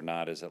 believe it or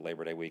not, is that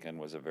Labor Day weekend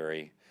was a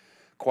very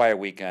quiet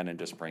weekend and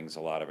just brings a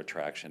lot of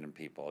attraction and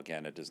people.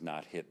 Again, it does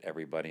not hit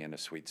everybody in a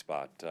sweet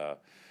spot. The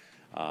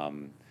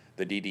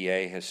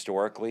DDA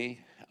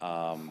historically,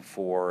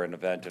 for an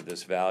event of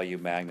this value,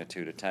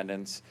 magnitude,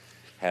 attendance,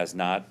 has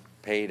not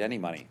paid any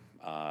money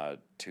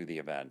to the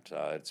event.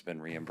 It's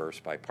been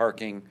reimbursed by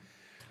parking.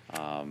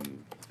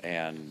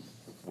 And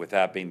with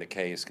that being the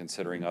case,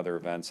 considering other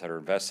events that are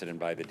invested in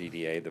by the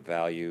DDA, the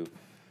value,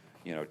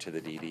 to the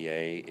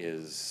DDA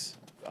is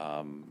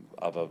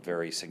of a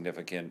very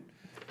significant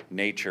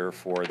nature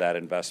for that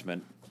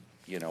investment,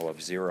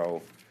 of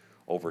zero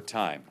over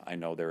time. I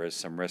know there is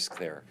some risk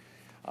there.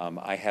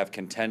 I have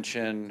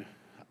contention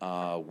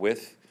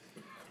with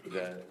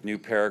the new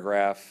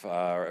paragraph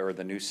or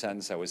the new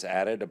sentence that was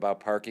added about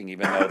parking,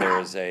 even though there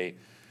is a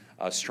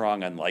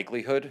strong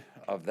unlikelihood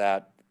of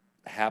that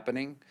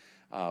happening.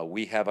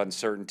 We have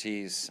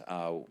uncertainties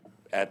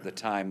at the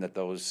time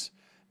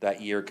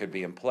that year could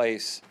be in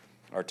place.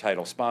 Our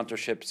title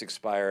sponsorships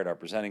expired, our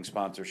presenting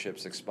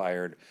sponsorships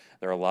expired.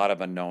 There are a lot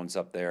of unknowns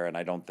up there, and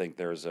I don't think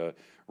there's a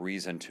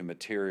reason to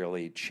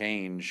materially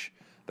change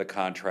the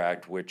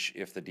contract, which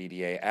if the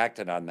DDA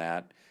acted on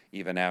that,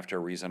 even after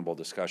reasonable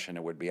discussion,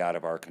 it would be out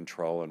of our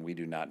control, and we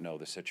do not know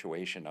the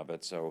situation of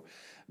it. So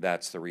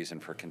that's the reason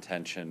for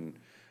contention,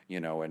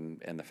 and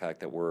the fact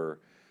that we're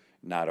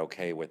not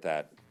okay with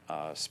that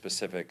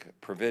specific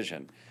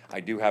provision.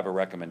 I do have a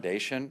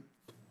recommendation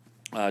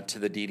to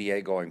the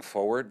DDA going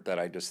forward that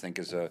I just think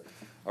is a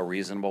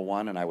reasonable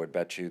one, and I would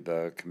bet you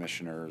the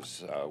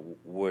commissioners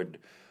would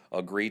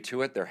agree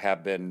to it. There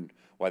haven't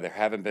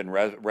been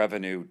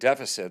revenue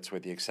deficits,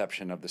 with the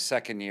exception of the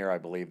second year. I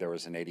believe there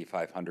was an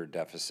 8,500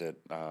 deficit,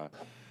 to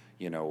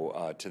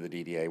the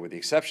DDA. With the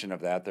exception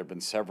of that, there have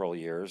been several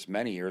years,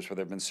 many years, where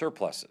there have been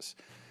surpluses,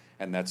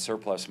 and that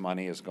surplus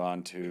money has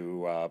gone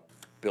to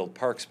build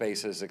park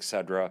spaces, et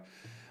cetera.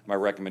 My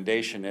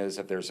recommendation is,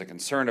 if there's a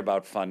concern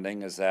about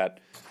funding, is that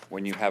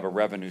when you have a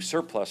revenue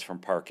surplus from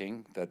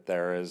parking, that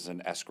there is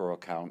an escrow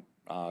account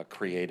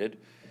created.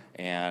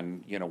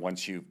 And,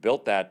 once you've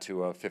built that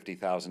to a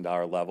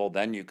 $50,000 level,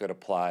 then you could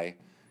apply,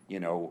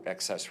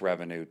 excess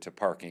revenue to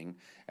parking.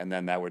 And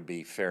then that would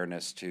be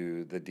fairness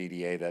to the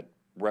DDA, that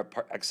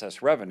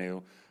excess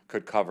revenue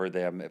could cover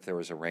them if there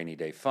was a rainy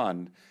day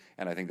fund.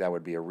 And I think that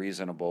would be a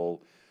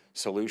reasonable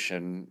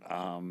solution,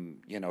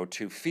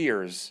 to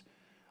fears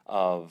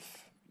of,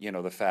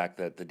 the fact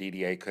that the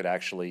DDA could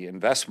actually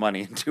invest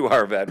money into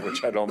our event,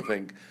 which I don't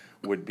think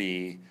would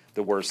be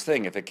the worst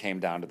thing if it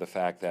came down to the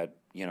fact that,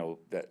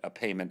 that a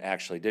payment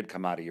actually did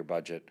come out of your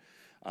budget.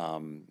 I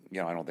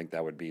don't think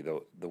that would be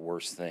the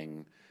worst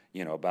thing,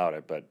 about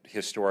it. But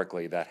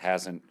historically, that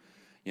hasn't,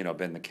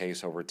 been the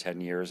case over 10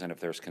 years. And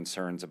if there's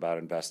concerns about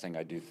investing,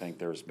 I do think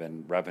there's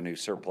been revenue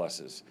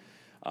surpluses,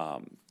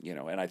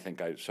 and I think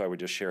so I would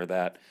just share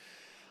that.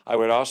 I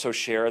would also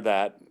share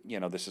that,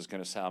 this is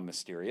going to sound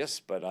mysterious,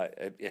 but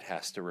it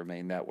has to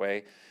remain that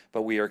way.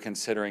 But we are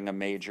considering a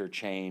major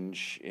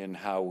change in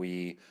how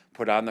we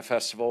put on the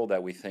festival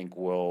that we think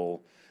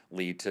will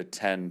lead to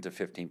 10 to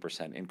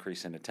 15%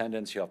 increase in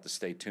attendance. You'll have to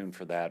stay tuned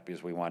for that,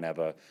 because we want to have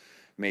a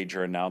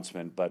major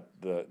announcement. But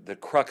the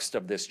crux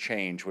of this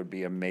change would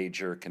be a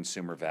major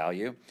consumer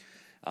value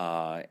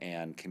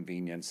and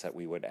convenience that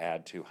we would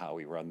add to how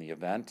we run the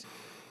event.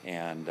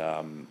 And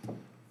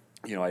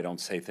I don't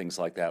say things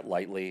like that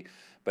lightly,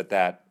 but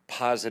that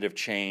positive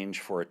change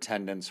for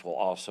attendance will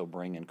also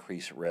bring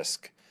increased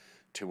risk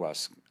to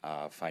us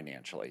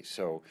financially.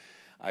 So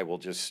I will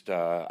just,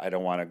 I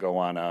don't want to go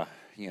on a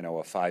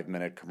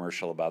 5-minute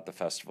commercial about the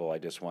festival. I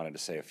just wanted to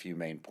say a few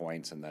main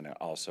points and then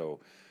also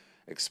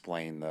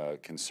explain the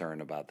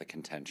concern about the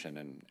contention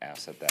and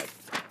ask that that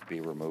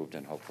be removed,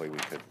 and hopefully we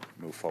could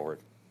move forward.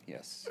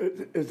 Yes.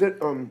 Is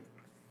it,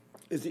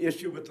 is the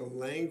issue with the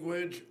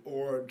language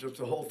or just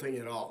the whole thing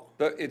at all?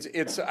 But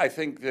it's, I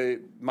think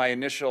my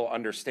initial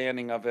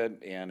understanding of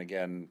it, and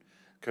again,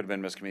 could have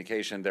been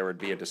miscommunication, there would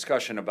be a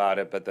discussion about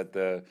it, but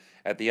that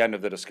at the end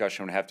of the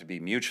discussion would have to be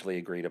mutually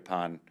agreed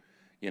upon,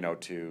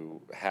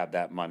 to have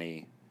that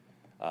money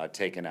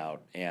taken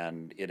out.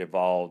 And it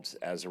evolved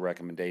as a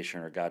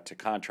recommendation or got to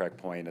contract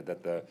point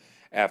that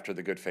after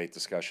the good faith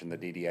discussion, the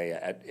DDA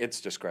at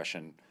its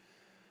discretion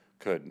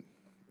could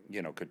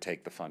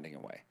take the funding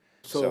away.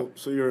 So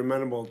you're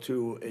amenable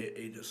to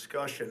a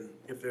discussion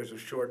if there's a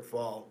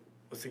shortfall,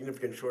 a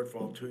significant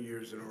shortfall 2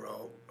 years in a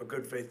row, a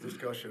good faith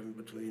discussion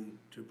between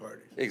two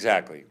parties?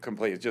 Exactly,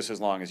 completely, just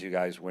as long as you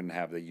guys wouldn't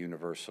have the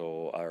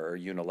universal, or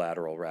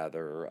unilateral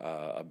rather,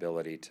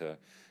 ability to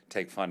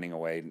take funding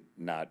away,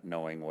 not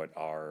knowing what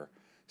our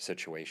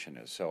situation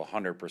is. So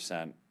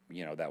 100%,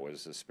 that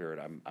was the spirit,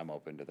 I'm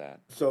open to that.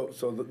 So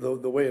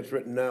the way it's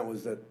written now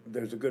is that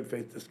there's a good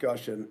faith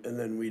discussion and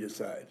then we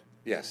decide?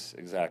 Yes,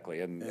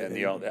 exactly, and I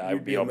You'd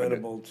would be open to,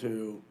 amenable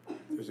to,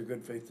 there's a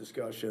good faith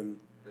discussion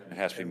it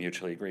has to be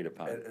mutually agreed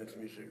upon. and it's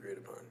mutually agreed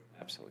upon.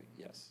 Absolutely,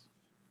 yes.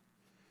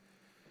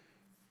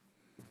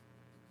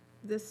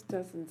 This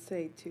doesn't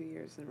say 2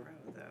 years in a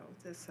row, though.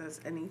 This says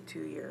any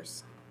 2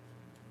 years.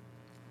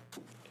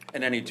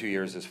 And any 2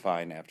 years is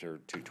fine after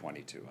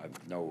 222. I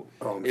have no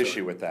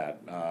issue with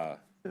that,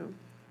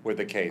 with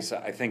the case.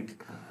 I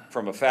think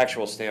from a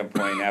factual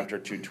standpoint, after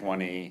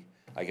 220,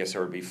 I guess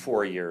there would be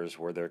 4 years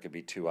where there could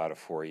be 2 out of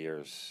 4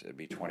 years. It'd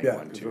be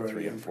 21, 'cause 2, we're 3,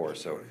 already and in 4.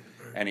 So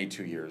 2020, any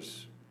 2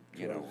 years,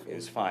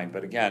 is fine.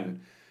 But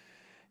again,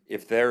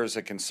 if there's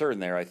a concern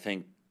there, I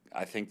think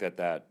that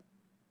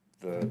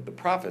the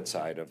profit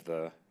side of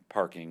the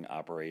parking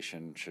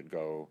operation should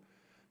go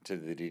to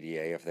the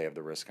DDA if they have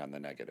the risk on the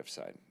negative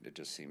side. It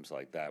just seems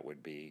like that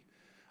would be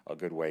a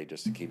good way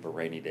just to keep a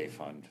rainy day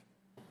fund.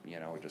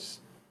 Just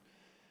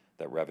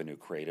that revenue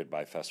created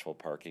by festival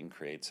parking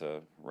creates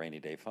a rainy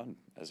day fund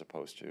as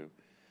opposed to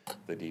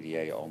the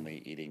DDA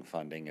only eating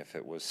funding if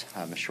it was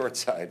on the short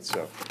side.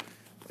 So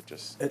it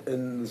just,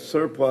 And the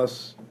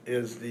surplus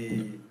is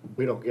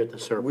We don't get the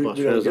we surplus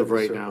don't as get of the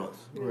right now.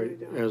 surplus. No, we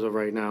don't. As of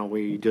right now,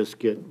 we just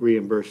get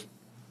reimbursed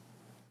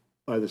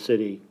by the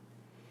city.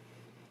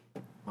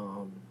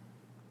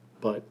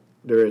 But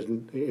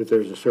if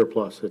there's a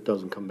surplus, it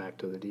doesn't come back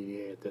to the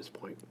DDA at this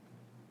point.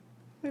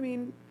 I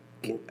mean,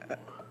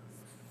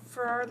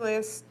 for our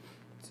last,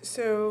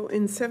 so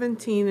in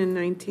 17 and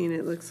 19,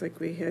 it looks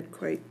like we had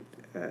quite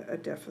a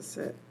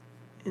deficit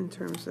in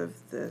terms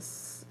of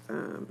this,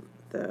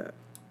 the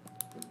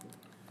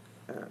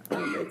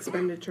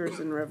expenditures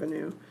and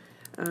revenue.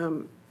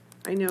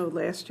 I know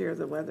last year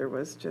the weather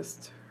was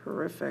just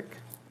horrific,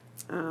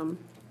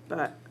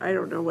 but I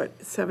don't know what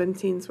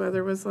 17's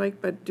weather was like,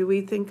 but do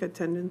we think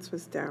attendance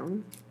was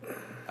down?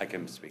 I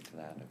can speak to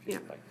that if Yeah,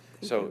 you'd like.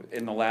 thank So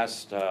in the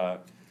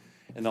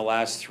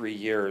last 3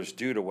 years,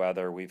 due to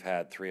weather, we've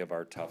had 3 of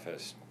our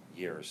toughest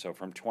years. So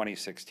from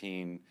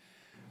 2017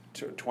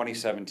 to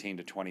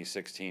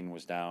 2016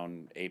 was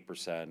down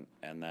 8%,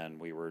 and then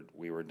we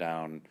were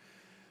down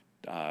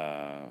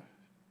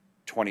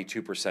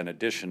 22%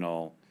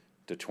 additional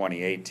to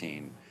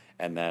 2018.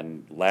 And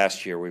then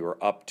last year, we were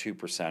up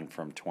 2%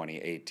 from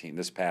 2018,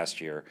 this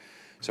past year.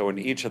 So in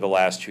each of the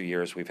last 2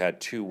 years, we've had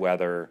 2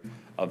 weather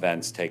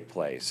events take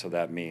place. So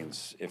that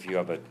means if you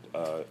have a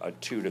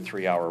 2 to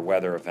 3 hour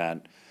weather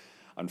event,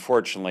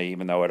 unfortunately,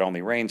 even though it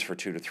only rains for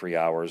 2 to 3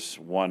 hours,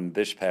 one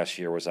this past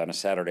year was on a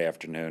Saturday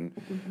afternoon,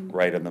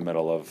 right in the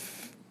middle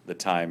of the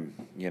time,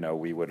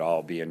 we would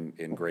all be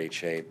in great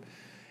shape.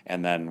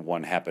 And then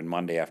one happened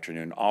Monday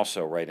afternoon,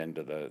 also right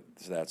into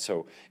that.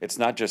 So it's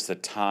not just the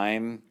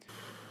time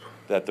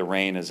that the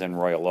rain is in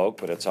Royal Oak,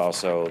 but it's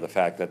also the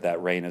fact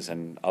that rain is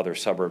in other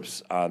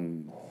suburbs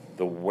on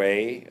the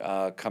way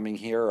coming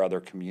here, other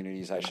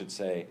communities, I should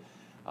say,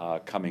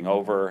 coming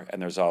over.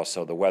 And there's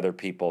also the weather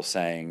people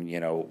saying,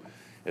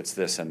 it's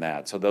this and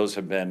that. So those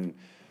have been,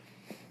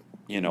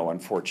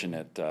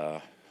 unfortunate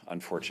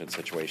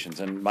situations.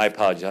 And my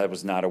apologies, I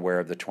was not aware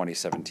of the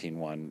 2017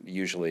 one.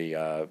 Usually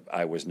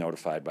I was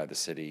notified by the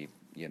city,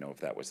 if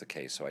that was the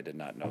case, so I did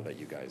not know that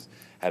you guys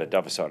had a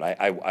deficit.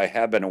 I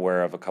have been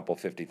aware of a couple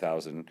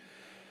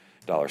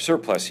 $50,000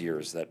 surplus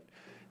years that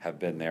have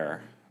been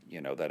there,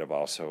 that have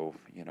also,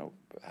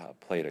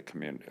 played a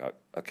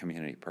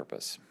community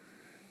purpose.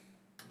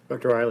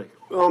 Dr. Riley?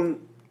 The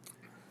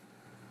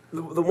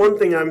one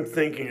thing I'm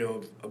thinking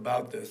of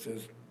about this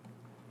is,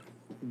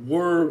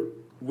 were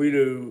we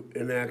to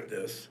enact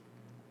this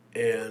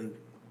and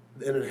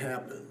then it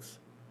happens,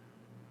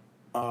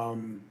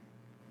 Mr.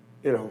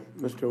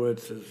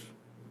 Witz is,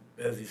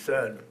 as he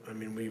said, I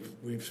mean,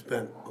 we've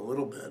spent a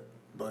little bit,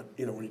 but,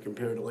 when you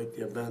compare to like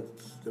the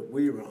events that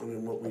we run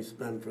and what we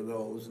spend for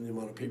those and the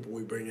amount of people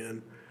we bring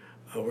in,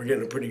 we're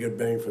getting a pretty good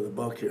bang for the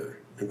buck here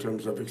in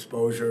terms of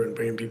exposure and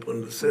bringing people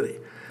into the city.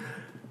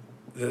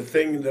 The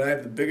thing that I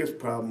have the biggest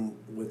problem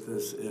with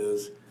this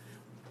is,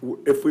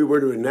 if we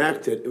were to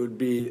enact it, it would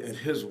be at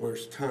his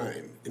worst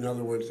time. In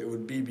other words, it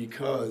would be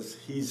because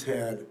he's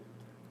had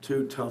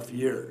 2 tough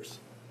years.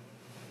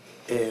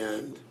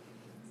 And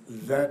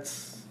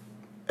that's,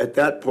 at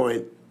that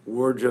point,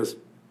 we're just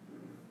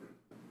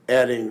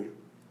adding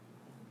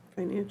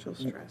Financial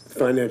stress.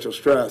 financial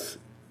stress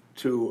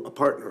to a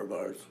partner of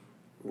ours.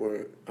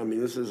 I mean,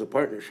 this is a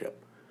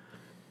partnership.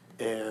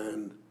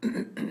 And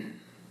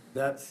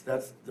that's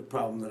the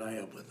problem that I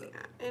have with it.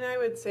 And I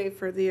would say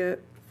for the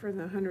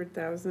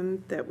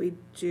 100,000 that we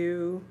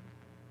do,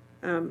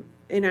 and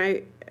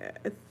I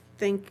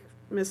thank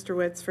Mr.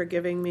 Witz for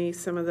giving me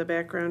some of the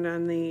background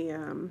on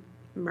the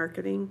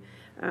marketing.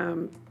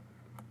 In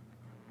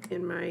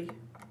my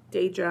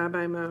day job,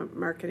 I'm a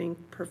marketing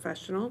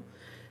professional,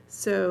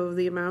 so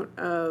the amount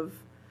of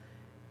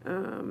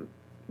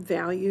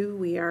value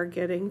we are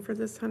getting for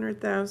this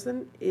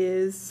 100,000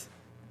 is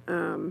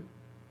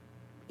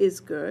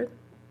good.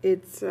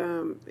 It's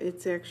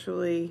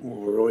actually. Well,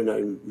 we're really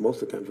not,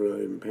 most of the times, we're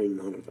not even paying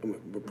on it. We're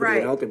putting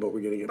Right. it out there, but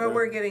we're getting it back. But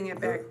we're getting it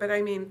back, but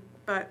I mean,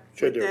 but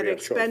Should with there that be a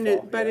expended,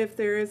 shortfall, but yeah. if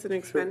there is an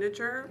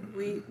expenditure,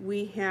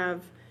 we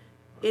have,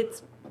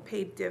 it's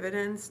paid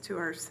dividends to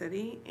our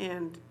city,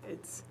 and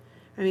it's,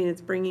 I mean,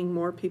 it's bringing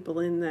more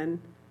people in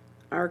than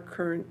our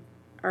current,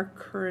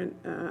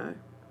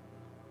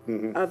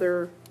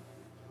 other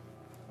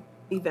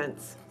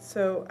events.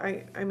 So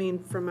I mean,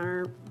 from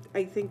our,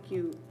 I think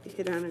you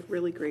hit on a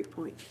really great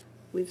point.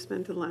 We've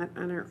spent a lot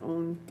on our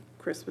own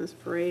Christmas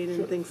parade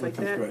and things like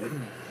that. Right.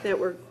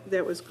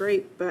 That was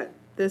great, but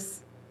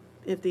this,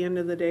 at the end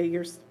of the day,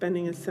 you're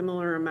spending a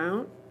similar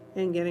amount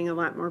and getting a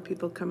lot more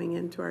people coming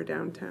into our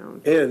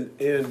downtown. And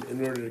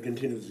in order to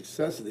continue the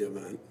success of the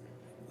event,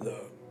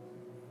 the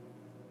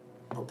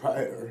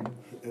proprietor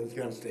has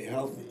got to stay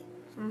healthy.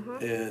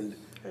 And,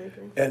 I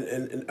agree.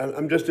 and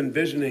I'm just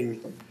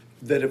envisioning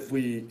that if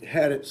we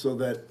had it so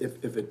that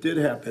if it did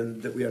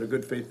happen, that we had a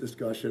good faith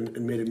discussion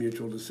and made a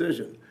mutual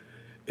decision.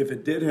 If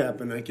it did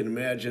happen, I can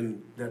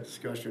imagine that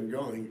discussion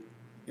going,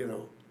 you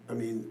know, I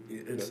mean,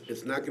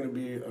 it's not gonna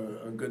be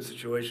a good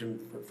situation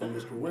for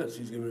Mr. Wentz.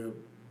 He's gonna,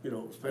 you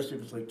know, especially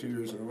if it's like 2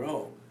 years in a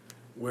row,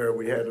 where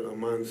we had a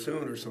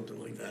monsoon or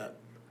something like that.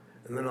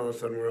 And then all of a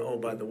sudden we're, oh,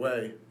 by the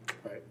way,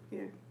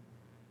 Yeah.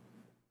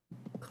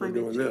 we're Climate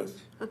doing change.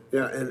 this.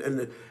 Yeah,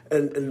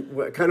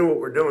 and kind of what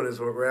we're doing is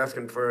we're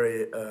asking for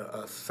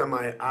a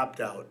semi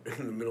opt-out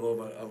in the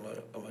middle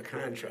of a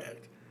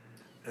contract.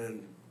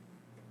 And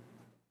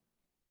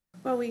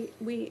Well,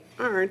 we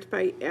aren't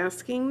by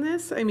asking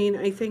this. I mean,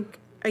 I think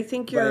by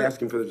you're,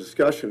 asking for the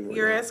discussion. we're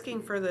you're not.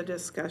 asking for the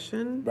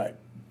discussion. Right,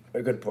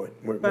 a good point.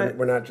 But-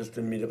 We're not just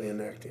immediately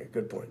enacting it,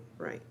 good point.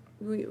 Right.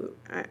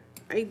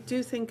 I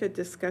do think a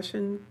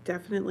discussion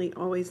definitely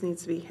always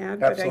needs to be had,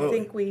 but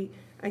Absolutely.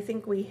 I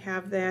think we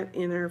have that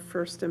in our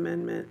First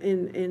Amendment,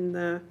 in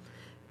the,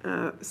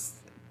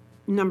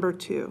 number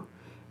 2.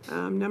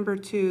 Number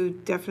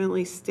 2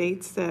 definitely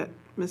states that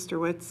Mr.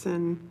 Witz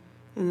and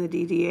the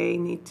DDA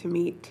need to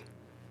meet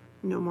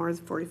no more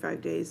than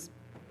 45 days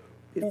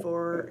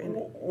before and.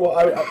 Well,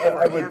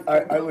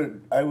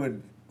 I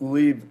would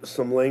leave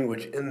some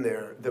language in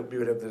there that we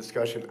would have the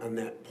discussion on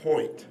that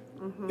point,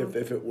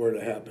 if it were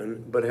to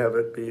happen, but have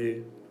it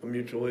be a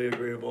mutually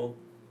agreeable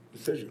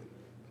decision.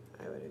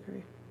 I would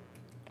agree.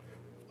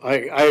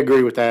 I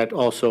agree with that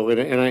also,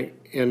 and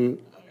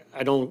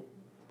I don't,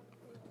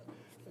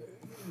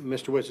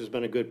 Mr. Witz has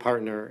been a good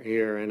partner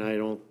here, and I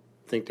don't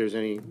think there's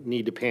any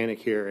need to panic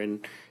here.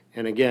 And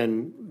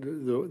again,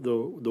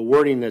 the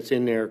wording that's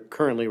in there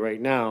currently right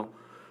now,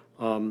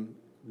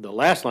 the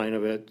last line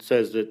of it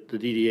says that the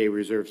DDA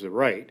reserves the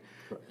right.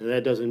 And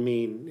that doesn't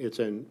mean it's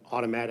an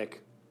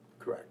automatic.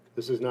 Correct.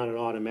 This is not an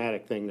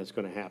automatic thing that's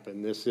gonna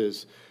happen. This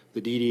is, the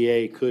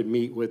DDA could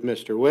meet with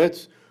Mr.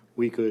 Witz,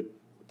 we could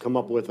come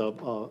up with a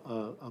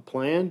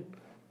plan,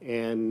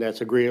 and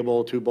that's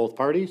agreeable to both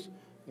parties,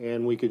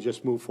 and we could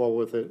just move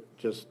forward with it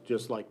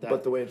just like that.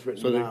 But the way it's So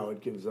written the- now,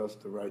 it gives us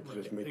the right to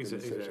just make the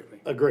decision. Exactly.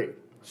 Agreed.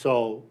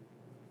 So,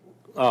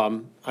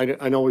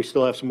 I know we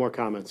still have some more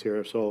comments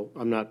here, so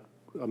I'm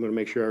gonna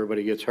make sure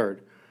everybody gets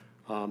heard.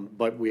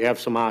 But we have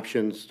some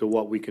options to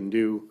what we can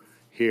do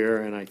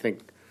here, and I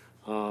think,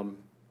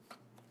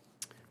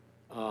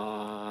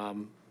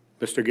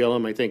 Mr.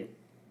 Gillum, I think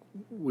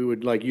we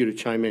would like you to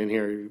chime in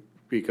here,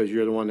 because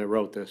you're the one that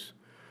wrote this.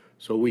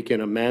 So we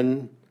can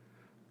amend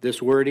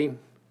this wording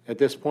at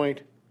this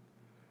point,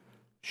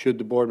 should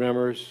the board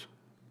members.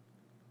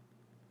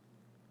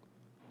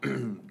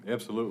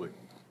 Absolutely.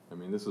 I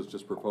mean, this is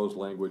just proposed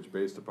language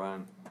based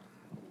upon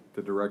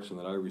the direction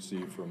that I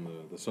received from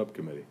the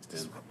subcommittee.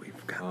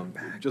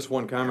 Just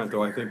one comment,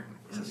 though, I think,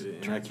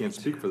 and I can't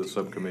speak for the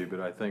subcommittee,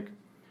 but I think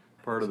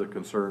part of the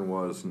concern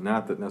was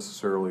not that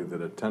necessarily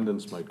that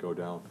attendance might go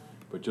down,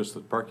 but just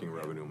that parking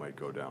revenue might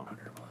go down.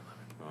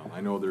 I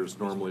know there's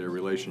normally a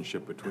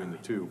relationship between the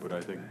two, but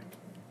I think,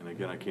 and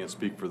again, I can't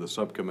speak for the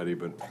subcommittee,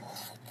 but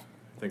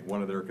think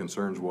one of their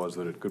concerns was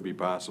that it could be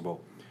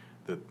possible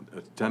that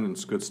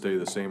attendance could stay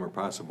the same or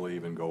possibly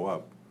even go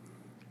up.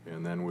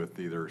 And then with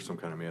either some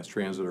kind of mass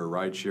transit or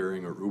ride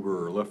sharing or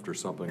Uber or Lyft or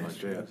something like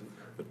that,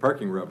 the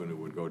parking revenue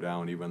would go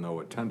down even though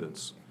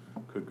attendance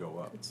could go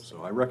up.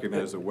 So I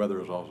recognize that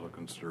weather is also a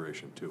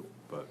consideration too,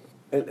 but.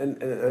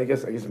 And I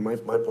guess my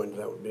point to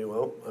that would be,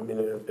 well, I mean,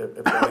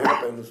 if that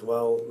happens,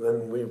 well,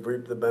 then we've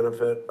reaped the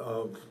benefit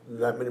of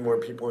that many more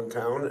people in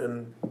town,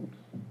 and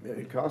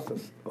it costs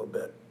us a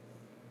bit.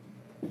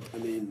 I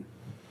mean,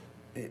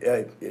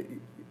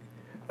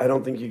 I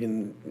don't think you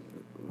can,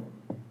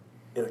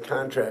 in a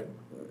contract,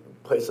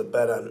 place a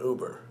bet on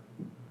Uber.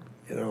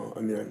 You know, I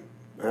mean,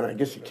 and I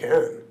guess you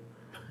can,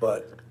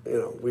 but, you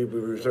know, we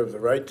reserve the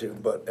right to,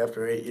 but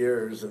after 8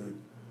 years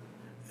and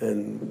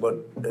what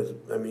is,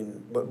 I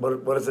mean,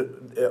 what is it,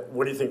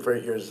 what do you think for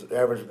 8 years?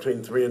 Average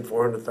between 300,000 and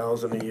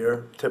 400,000 a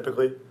year,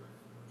 typically?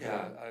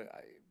 Yeah, I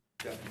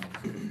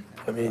definitely.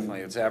 I mean,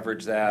 Definitely, it's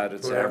averaged that,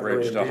 it's We're not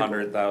really averaged people.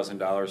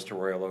 $100,000 to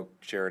Royal Oak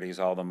Charities.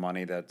 All the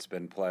money that's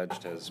been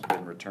pledged has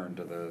been returned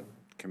to the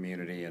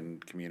community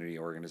and community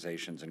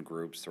organizations and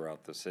groups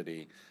throughout the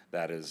city.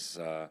 That has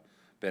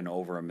been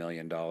over $1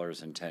 million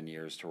in 10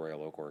 years to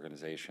Royal Oak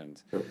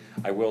organizations.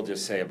 I will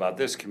just say about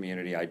this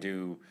community, I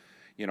do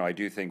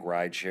think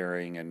ride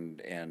sharing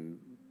and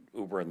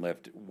Uber and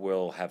Lyft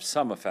will have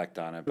some effect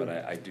on it, but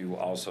I do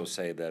also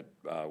say that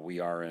we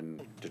are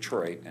in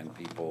Detroit, and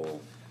people,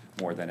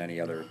 more than any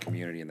other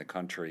community in the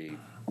country,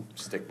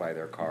 stick by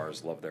their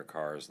cars, love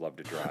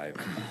to drive.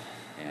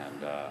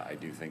 And I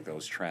do think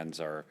those trends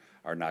are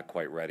not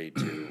quite ready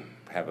to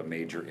have a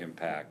major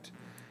impact.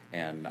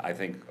 And I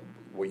think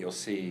what you'll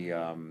see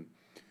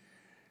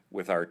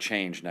with our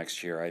change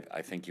next year,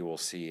 I think you will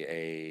see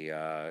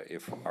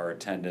if our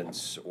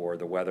attendance or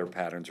the weather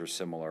patterns are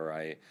similar,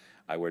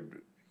 I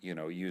would,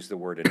 use the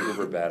word an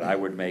Uber bet. I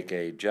would make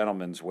a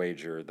gentleman's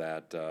wager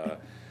that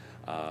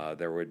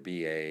there would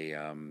be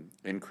a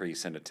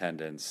increase in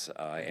attendance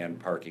and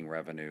parking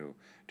revenue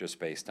just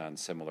based on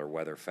similar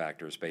weather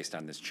factors, based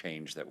on this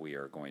change that we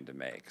are going to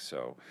make.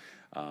 So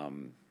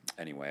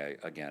anyway,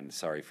 again,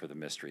 sorry for the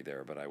mystery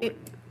there, but I would.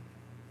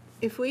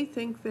 If we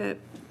think that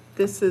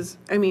this is,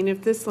 I mean,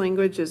 if this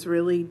language is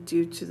really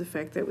due to the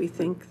fact that we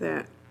think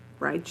that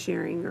ride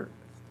sharing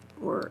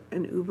or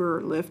an Uber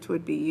or Lyft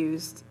would be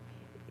used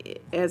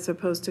as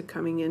opposed to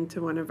coming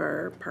into one of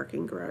our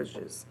parking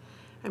garages,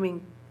 I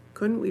mean,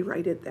 couldn't we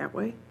write it that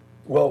way?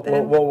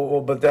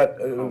 well, but that,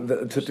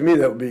 to me,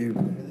 that would be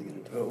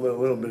a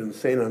little bit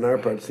insane on our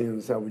part, seeing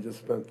as how we just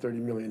spent $30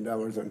 million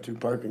on 2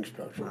 parking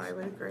structures. I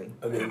would agree.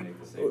 I mean,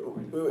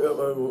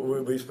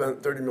 we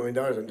spent $30 million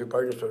on 2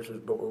 parking structures,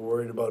 but we're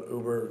worried about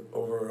Uber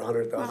over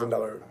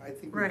 $100,000. I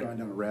think Right. we've gone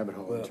down a rabbit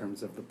hole in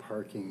terms of the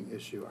parking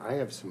issue. I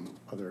have some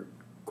other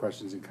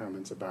questions and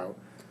comments about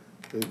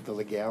the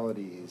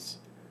legalities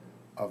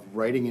of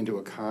writing into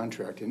a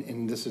contract,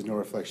 and this is no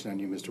reflection on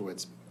you, Mr.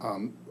 Witz,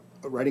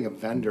 writing a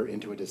vendor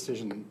into a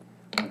decision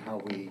on how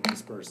we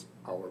disperse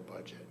our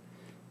budget.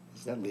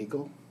 Is that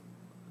legal?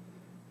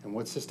 And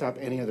what's to stop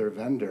any other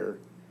vendor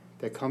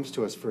that comes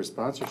to us for a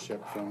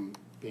sponsorship from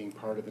being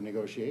part of the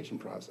negotiation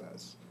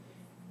process?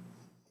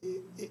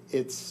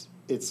 It's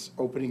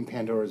opening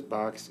Pandora's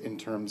box in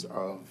terms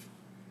of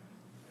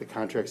the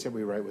contracts that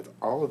we write with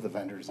all of the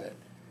vendors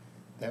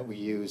that we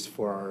use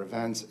for our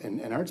events.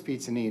 And Arts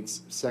Pizza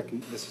Needs,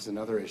 second, this is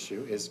another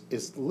issue,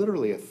 is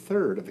literally a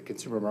third of the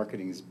consumer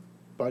marketing's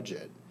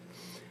budget.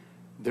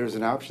 There's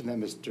an option that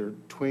Mr.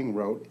 Twing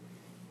wrote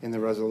in the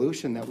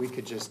resolution that we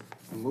could just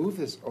move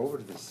this over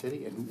to the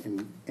city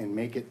and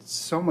make it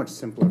so much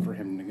simpler for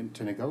him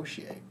to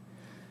negotiate.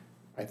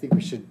 I think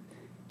we should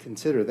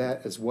consider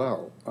that as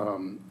well.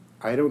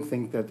 I don't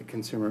think that the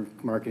Consumer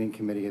Marketing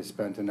Committee has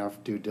spent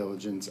enough due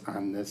diligence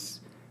on this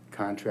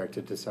contract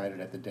to decide it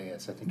at the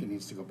dais. I think it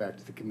needs to go back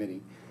to the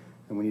committee,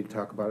 and we need to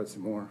talk about it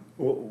some more.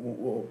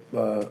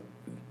 Well,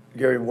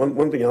 Gary,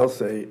 one thing I'll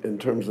say in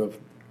terms of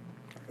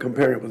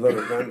comparing it with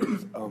other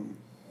vendors,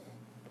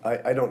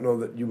 I don't know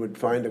that you would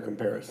find a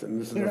comparison.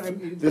 This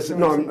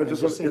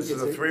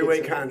is a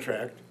three-way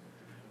contract,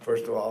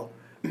 first of all,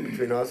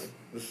 between us,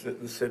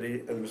 the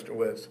city, and Mr.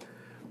 Witz.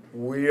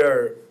 We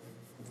are,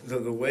 the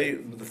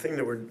thing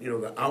that we're,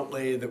 the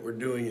outlay that we're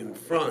doing in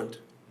front,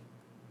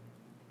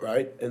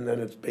 right? And then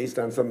it's based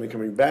on something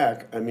coming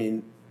back. I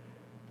mean,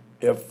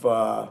 if,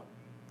 I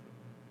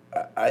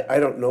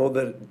don't know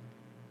that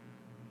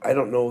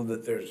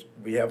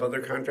we have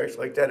other contracts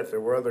like that. If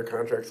there were other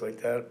contracts like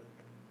that,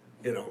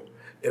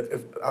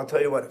 if I'll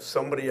tell you what, if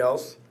somebody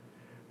else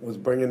was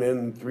bringing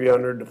in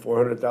 300 to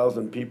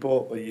 400,000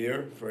 people a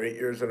year for 8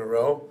 years in a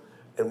row,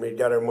 and we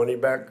got our money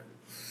back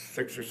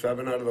 6 or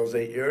 7 out of those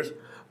 8 years,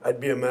 I'd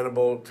be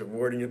amenable to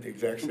wording it the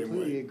exact same way.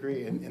 Completely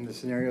agree, and the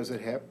scenarios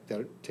that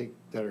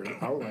are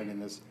outlined in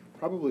this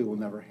probably will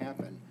never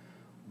happen.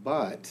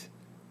 But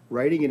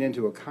writing it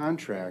into a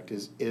contract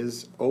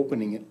is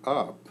opening it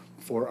up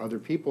for other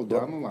people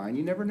down the line.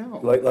 You never know.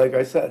 Like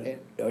I said,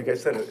 if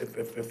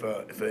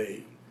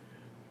a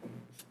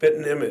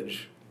spitting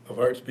image of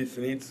Arts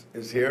Pizza Needs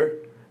is here,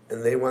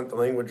 and they want the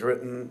language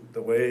written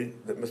the way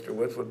that Mr.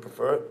 Witz would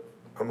prefer it,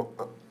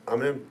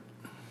 I'm in.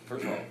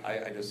 First of all,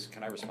 I just,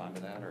 can I respond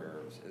to that,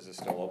 or is this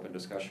still open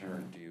discussion,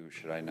 or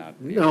should I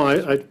not? be-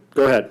 No,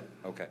 go ahead.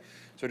 Okay,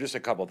 so just a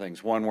couple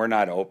things. One, we're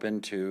not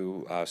open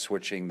to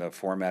switching the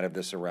format of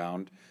this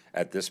around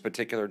at this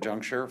particular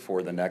juncture.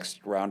 For the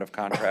next round of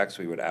contracts,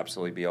 we would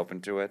absolutely be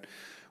open to it.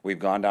 We've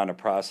gone down a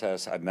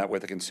process. I've met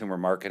with the Consumer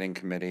Marketing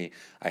Committee.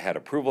 I had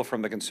approval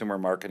from the Consumer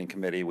Marketing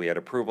Committee. We had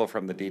approval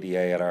from the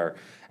DDA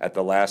at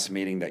the last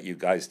meeting that you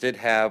guys did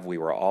have. We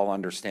were all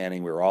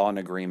understanding, we were all in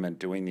agreement,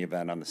 doing the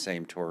event on the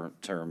same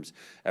terms.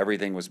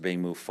 Everything was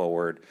being moved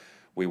forward.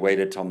 We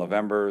waited till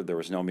November. There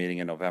was no meeting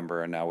in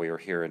November, and now we are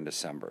here in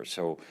December.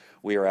 So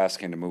we are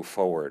asking to move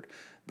forward.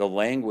 The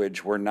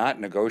language, we're not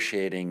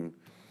negotiating.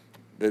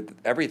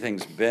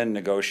 Everything's been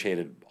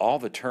negotiated. All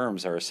the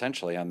terms are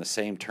essentially on the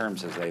same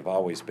terms as they've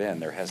always been.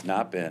 There has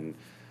not been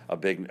a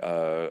big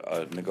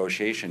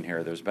negotiation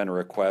here. There's been a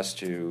request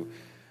to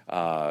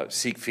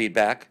seek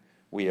feedback.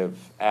 We have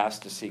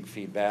asked to seek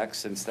feedback.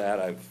 Since that,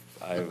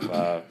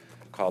 I've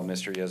called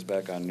Mr.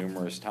 Yezbek on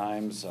numerous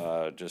times,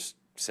 just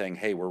saying,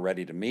 hey, we're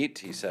ready to meet.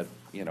 He said,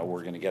 you know,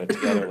 we're going to get it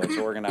together. Let's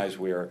organize.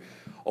 We are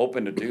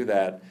open to do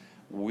that.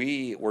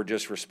 We were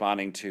just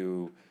responding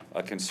to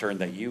a concern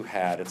that you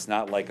had. It's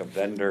not like a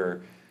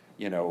vendor,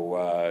 you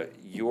know,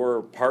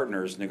 your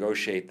partners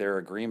negotiate their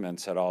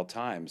agreements at all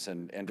times.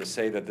 And to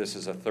say that this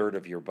is a third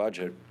of your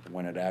budget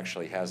when it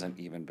actually hasn't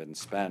even been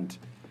spent,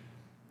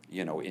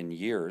 you know, in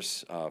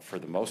years, for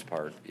the most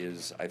part,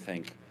 is, I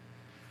think,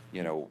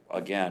 you know,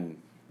 again,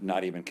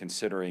 not even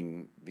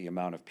considering the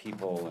amount of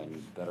people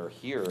and that are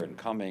here and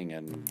coming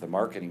and the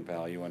marketing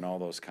value and all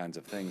those kinds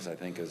of things, I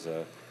think is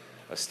a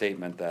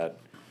statement that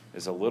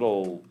is a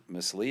little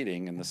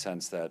misleading in the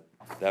sense that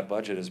that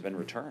budget has been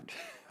returned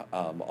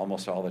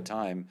almost all the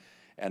time.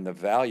 And the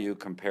value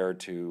compared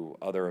to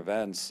other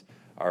events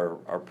are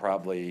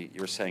probably,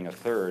 you're saying a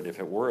third. If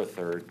it were a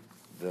third,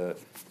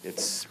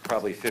 it's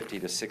probably 50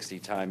 to 60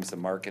 times the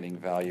marketing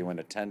value and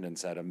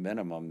attendance at a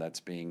minimum that's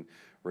being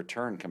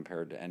returned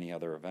compared to any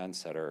other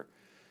events that are,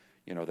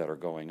 you know, that are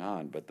going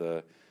on. But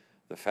the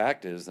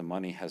fact is the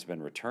money has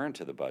been returned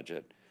to the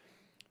budget.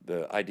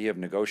 The idea of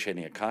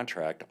negotiating a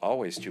contract,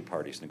 always two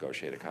parties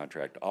negotiate a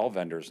contract. All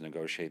vendors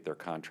negotiate their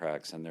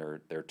contracts and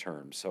their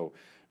terms. So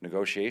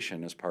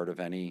negotiation is part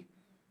of any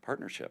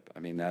partnership. I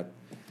mean, that,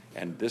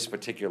 and this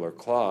particular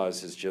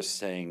clause is just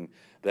saying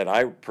that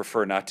I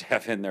prefer not to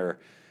have in there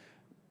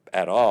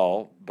at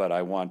all, but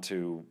I want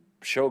to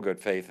show good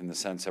faith in the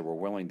sense that we're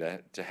willing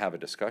to have a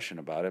discussion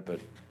about it.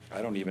 But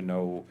I don't even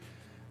know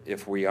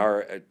if we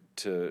are,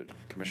 to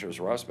Commissioner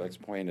Rosbeck's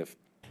point, if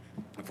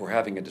we're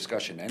having a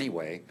discussion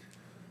anyway,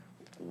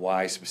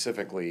 why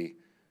specifically,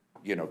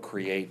 you know,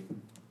 create,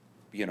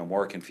 you know,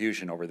 more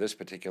confusion over this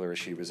particular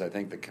issue? Because I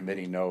think the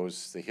committee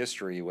knows the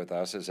history with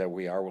us is that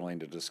we are willing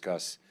to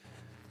discuss,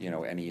 you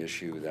know, any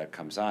issue that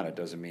comes on. It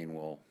doesn't mean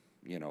we'll,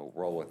 you know,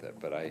 roll with it.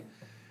 But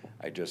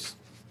I just,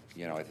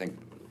 you know, I think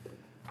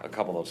a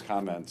couple of those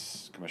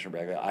comments, Commissioner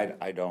Bagley,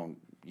 I don't,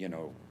 you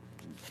know,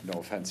 no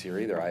offense here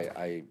either.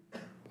 I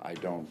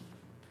don't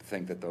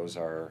think that those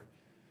are,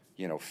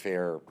 you know,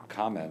 fair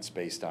comments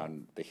based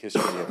on the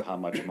history of how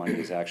much money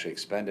is actually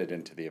expended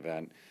into the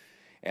event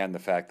and the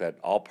fact that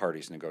all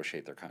parties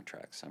negotiate their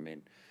contracts. I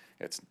mean,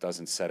 it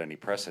doesn't set any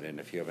precedent.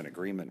 If you have an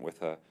agreement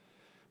with a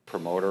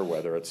promoter,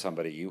 whether it's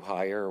somebody you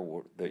hire,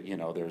 that, you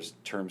know, there's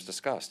terms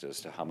discussed as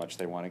to how much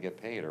they want to get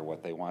paid or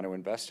what they want to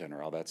invest in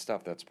or all that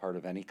stuff. That's part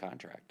of any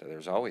contract.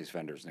 There's always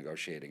vendors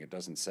negotiating. It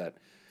doesn't set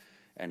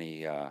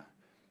any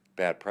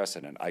bad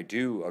precedent. I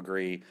do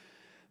agree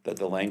that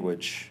the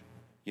language,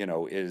 you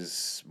know,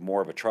 is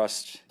more of a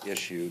trust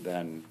issue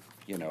than,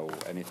 you know,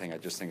 anything. I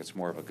just think it's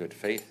more of a good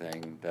faith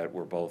thing that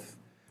we're both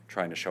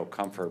trying to show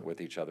comfort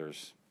with each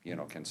other's, you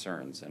know,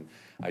 concerns. And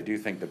I do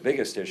think the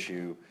biggest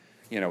issue,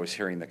 you know, is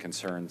hearing the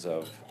concerns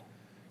of,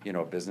 you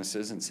know,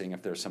 businesses and seeing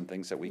if there's some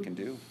things that we can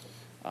do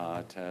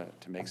to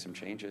make some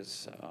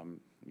changes,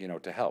 you know,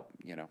 to help,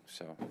 you know,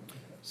 so.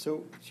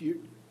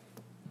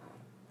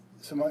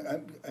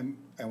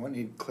 I want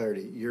need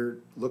clarity. You're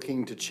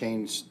looking to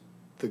change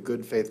the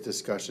good faith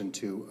discussion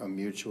to a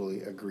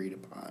mutually agreed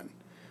upon,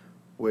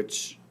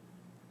 which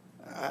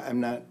I'm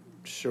not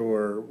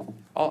sure.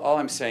 All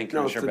I'm saying,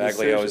 No, it's Commissioner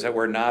the Baglio, is decision. that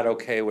we're not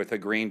okay with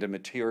agreeing to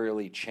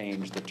materially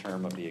change the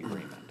term of the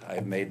agreement.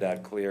 I've made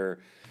that clear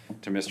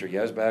to Mr.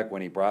 Yezbek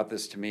when he brought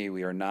this to me.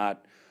 We are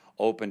not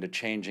open to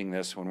changing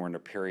this when we're in a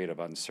period of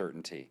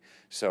uncertainty.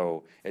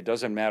 So it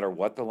doesn't matter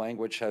what the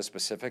language says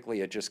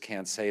specifically, it just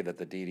can't say that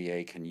the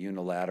DDA can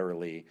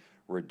unilaterally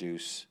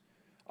reduce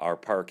our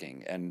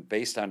parking. And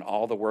based on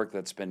all the work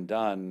that's been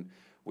done,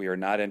 we are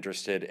not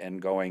interested in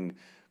going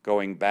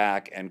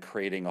back and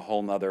creating a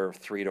whole nother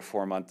 3 to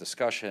 4 month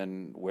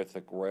discussion with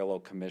the Royal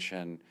Oak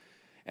Commission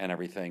and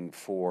everything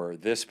for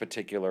this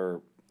particular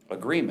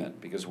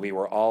agreement, because we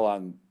were all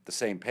on the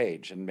same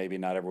page, and maybe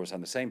not everyone was on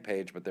the same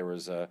page, but there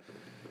was a,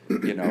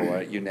 you know,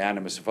 a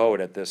unanimous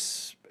vote at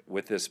this,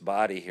 with this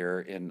body here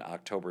in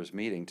October's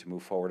meeting to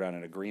move forward on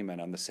an agreement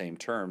on the same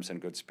terms in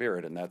good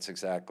spirit, and that's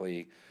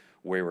exactly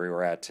where we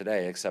were at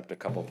today, except a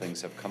couple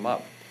things have come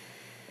up.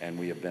 And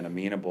we have been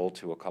amenable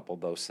to a couple of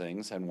those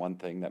things, and one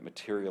thing that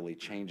materially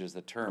changes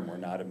the term we're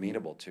not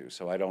amenable to.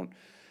 So I don't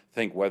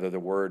think whether the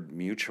word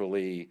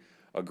mutually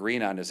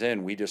agreeing on is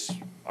in, we just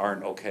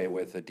aren't okay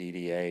with the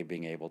DDA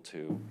being able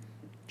to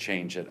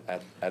change it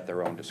at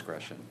their own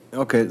discretion.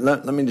 Okay,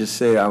 let me just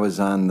say I was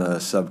on the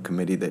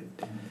subcommittee that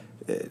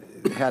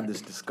had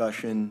this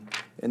discussion,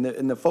 and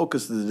the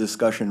focus of the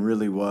discussion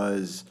really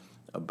was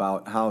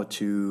about how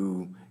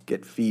to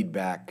get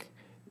feedback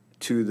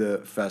to the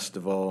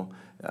festival.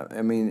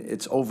 I mean,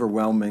 it's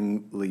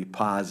overwhelmingly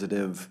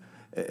positive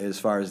as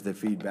far as the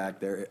feedback.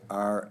 There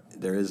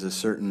is a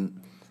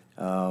certain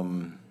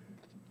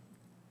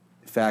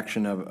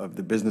faction of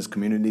the business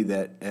community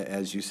that,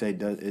 as you say,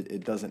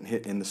 it doesn't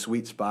hit in the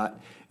sweet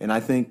spot. And I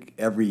think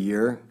every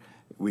year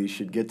we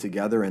should get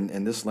together,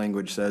 and this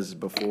language says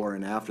before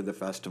and after the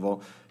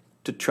festival,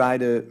 to try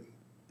to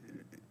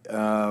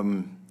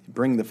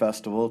bring the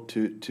festival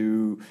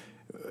to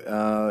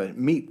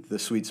meet the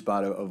sweet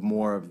spot of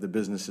more of the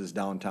businesses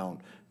downtown.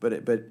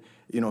 But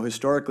you know,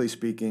 historically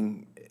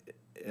speaking,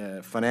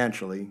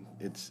 financially,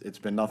 it's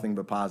been nothing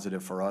but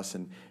positive for us,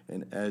 and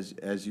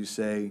as you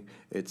say,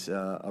 it's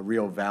a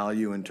real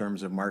value in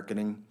terms of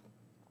marketing.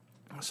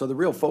 So the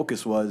real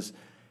focus was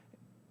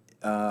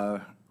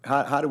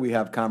how do we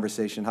have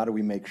conversation? How do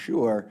we make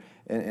sure,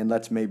 and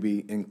let's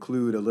maybe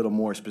include a little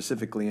more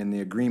specifically in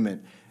the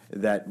agreement,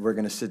 that we're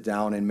going to sit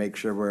down and make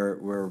sure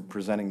we're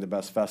presenting the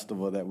best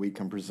festival that we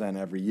can present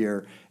every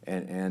year,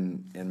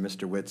 and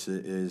Mr. Witz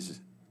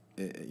is,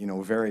 you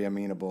know, very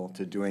amenable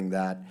to doing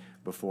that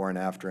before and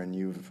after, and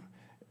you've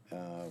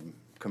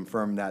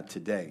confirmed that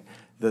today.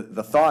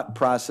 The thought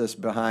process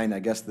behind, I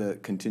guess, the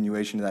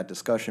continuation of that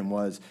discussion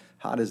was,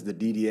 how does the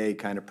DDA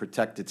kind of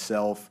protect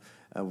itself?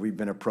 We've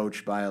been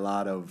approached by a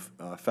lot of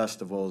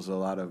festivals, a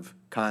lot of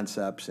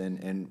concepts,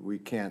 and we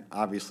can't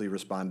obviously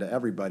respond to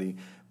everybody,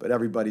 but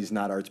everybody's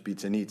not Arts,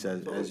 Beats, and Eats,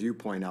 as you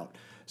point out.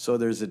 So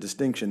there's a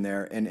distinction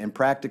there, and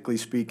practically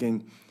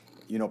speaking,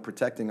 you know,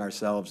 protecting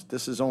ourselves,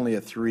 this is only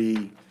a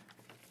three-year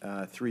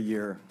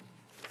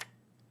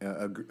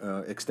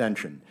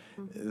extension.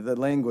 The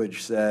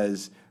language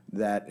says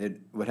that it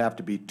would have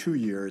to be 2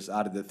 years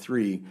out of the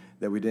 3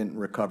 that we didn't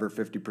recover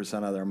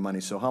 50% of their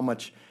money. So how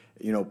much,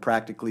 you know,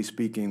 practically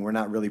speaking, we're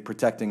not really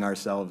protecting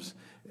ourselves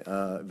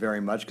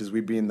very much, because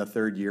we'd be in the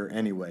 3rd year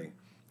anyway.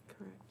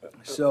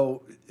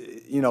 So,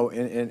 you know,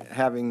 in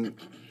having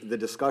the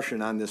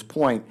discussion on this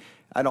point,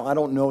 I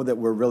don't know that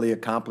we're really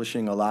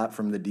accomplishing a lot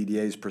from the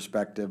DDA's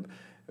perspective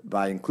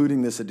by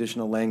including this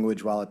additional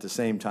language, while at the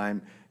same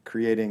time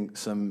creating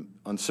some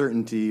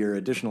uncertainty or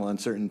additional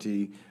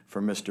uncertainty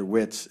for Mr.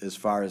 Witz as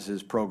far as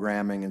his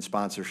programming and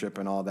sponsorship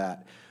and all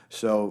that.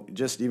 So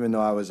just even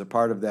though I was a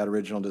part of that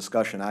original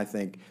discussion, I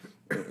think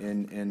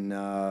in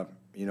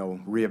you know,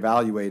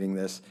 reevaluating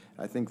this,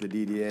 I think the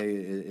DDA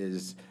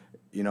is,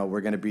 you know,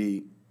 we're going to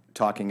be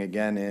talking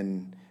again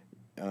in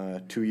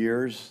 2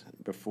 years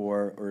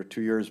before, or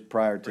 2 years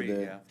prior to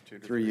the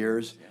 3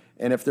 years.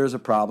 And if there's a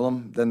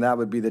problem, then that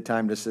would be the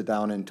time to sit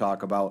down and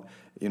talk about,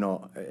 you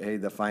know, hey,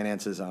 the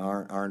finances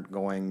aren't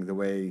going the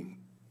way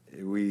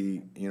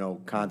we, you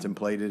know,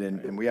 contemplated,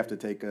 and we have to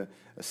take a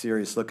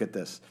serious look at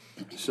this.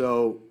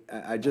 So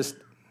I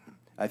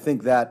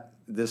think that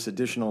this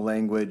additional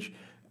language,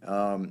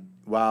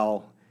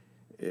 while,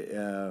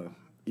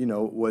 you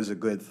know, was a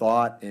good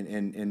thought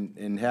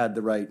and had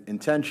the right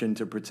intention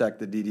to protect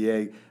the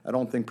DDA, I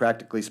don't think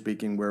practically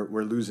speaking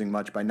we're losing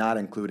much by not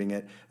including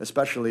it,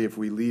 especially if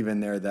we leave in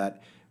there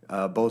that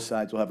both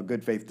sides will have a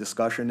good faith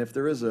discussion if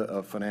there is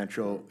a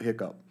financial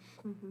hiccup.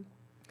 Mm-hmm.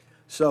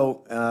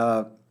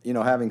 So, you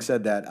know, having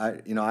said that,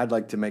 I'd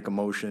like to make a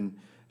motion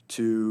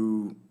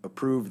to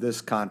approve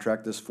this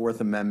contract, this 4th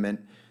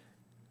Amendment,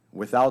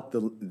 without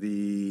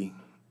the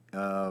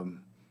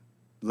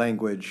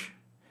language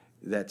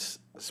that's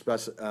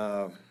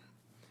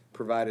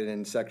provided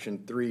in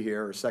Section 3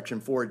 here, or Section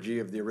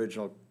 4G of the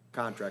original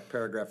contract,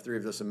 Paragraph 3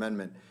 of this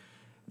amendment,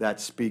 that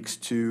speaks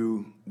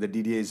to the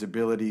DDA's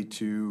ability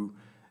to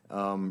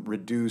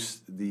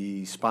reduce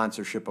the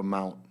sponsorship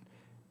amount.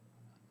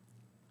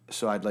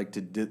 So I'd like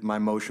to, my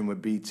motion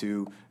would be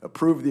to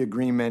approve the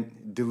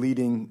agreement,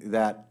 deleting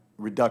that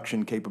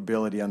reduction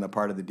capability on the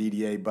part of the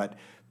DDA, but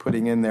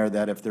putting in there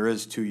that if there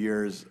is 2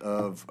 years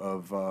of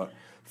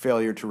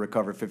failure to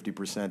recover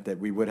 50%, that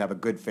we would have a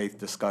good faith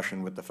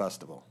discussion with the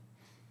festival.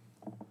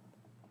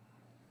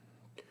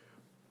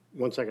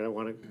 One second,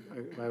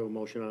 I have a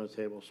motion on the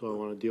table, so I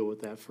want to deal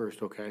with that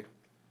first, okay?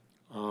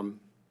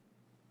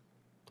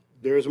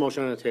 There is a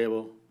motion on the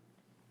table.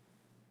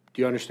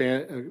 Do you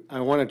understand?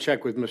 I want to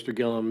check with Mr.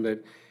 Gillum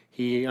that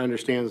he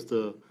understands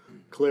the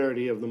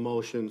clarity of the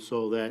motion,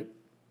 so that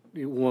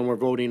when we're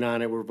voting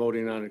on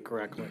it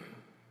correctly.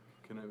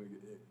 Can I,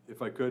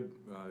 if I could,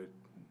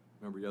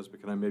 Member Yesba,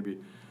 can I maybe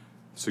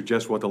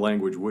suggest what the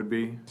language would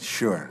be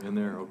Sure. in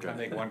there? Okay. Can I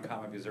make one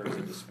comment, because there is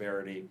a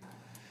disparity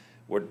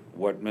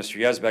what Mr.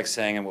 Yezbek's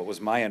saying and what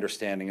was my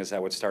understanding is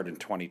that would start in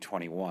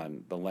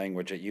 2021. The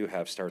language that you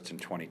have starts in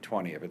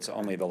 2020. If it's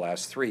only the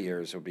last 3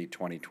 years, it would be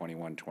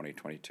 2021,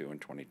 2022,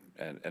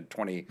 and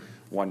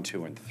 21,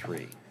 2, and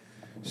 3.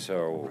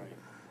 So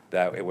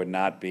that it would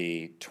not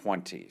be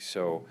 20.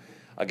 So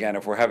again,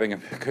 if we're having a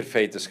good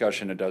faith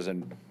discussion, it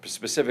doesn't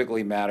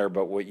specifically matter,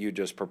 but what you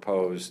just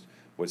proposed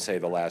would say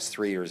the last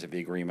 3 years of the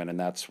agreement, and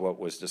that's what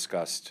was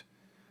discussed,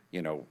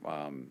 you know,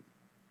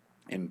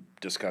 in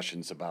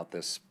discussions about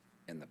this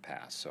in the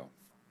past, so.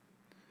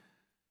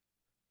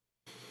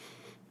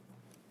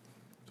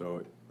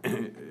 So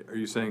are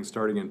you saying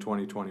starting in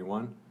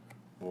 2021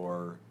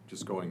 or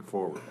just going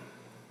forward?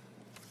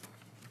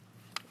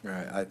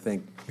 I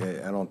think,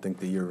 I don't think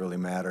the year really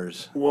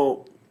matters.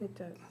 Well, It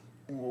does.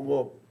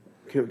 well,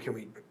 can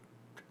we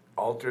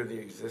alter the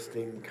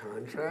existing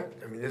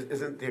contract? I mean,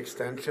 isn't the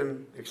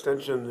extension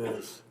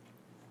is,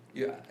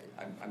 Yeah,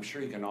 I'm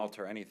sure you can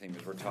alter anything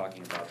because we're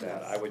talking about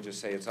that. I would just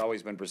say it's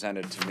always been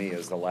presented to me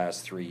as the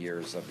last 3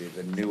 years of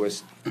the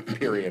newest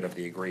period of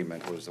the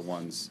agreement was the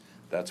ones,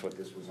 that's what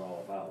this was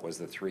all about, was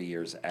the 3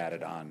 years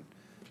added on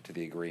to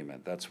the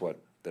agreement. That's what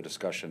the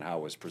discussion, how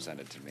it was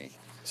presented to me.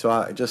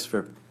 So just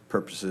for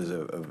purposes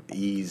of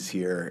ease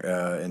here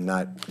and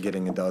not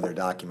getting into other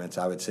documents,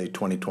 I would say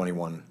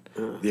 2021,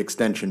 the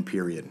extension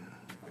period.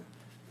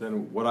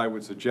 Then what I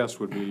would suggest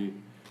would be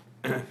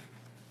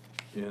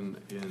in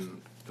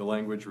the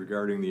language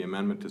regarding the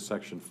amendment to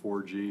section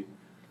 4G,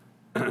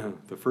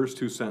 the first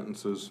two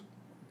sentences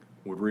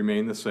would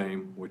remain the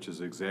same, which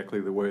is exactly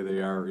the way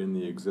they are in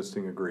the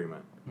existing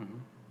agreement.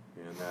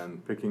 And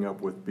then picking up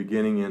with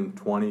beginning in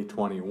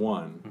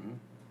 2021,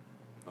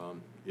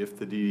 if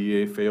the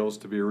DDA fails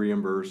to be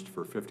reimbursed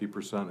for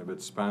 50% of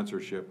its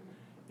sponsorship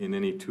in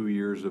any 2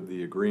 years of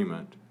the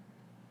agreement,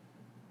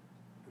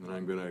 and then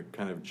I'm going to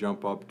kind of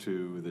jump up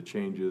to the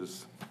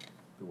changes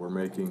that we're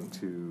making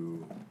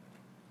to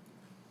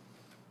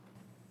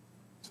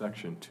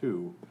section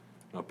 2.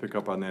 I'll pick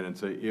up on that and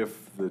say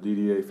if the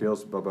DDA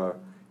fails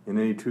in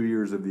any 2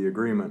 years of the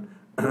agreement,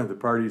 the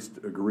parties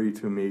agree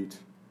to meet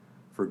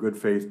for good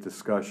faith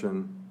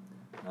discussion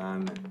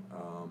on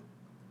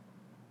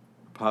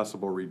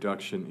possible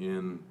reduction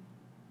in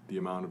the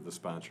amount of the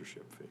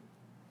sponsorship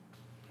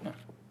fee.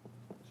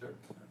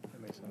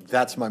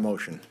 That's my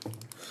motion.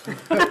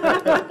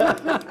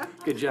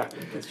 Good job.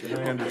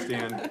 I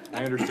understand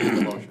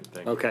the motion,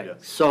 thank you. Okay,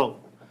 Yes. so,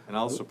 And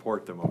I'll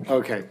support the motion.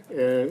 okay,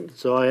 and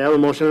so I have a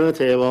motion on the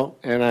table,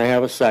 and I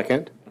have a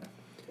second.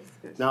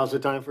 Now's the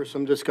time for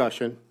some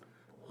discussion.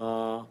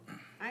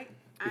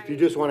 If you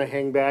just want to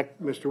hang back,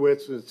 Mr.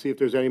 Witz, and see if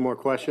there's any more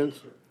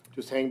questions,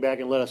 just hang back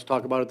and let us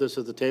talk about this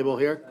at the table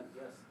here,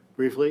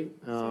 briefly.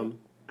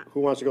 Who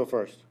wants to go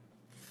first?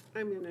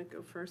 I'm going to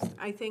go first.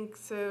 I think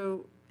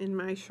so, in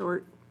my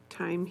short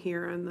time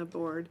here on the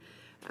board,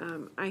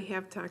 I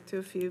have talked to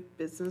a few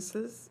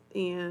businesses,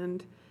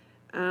 and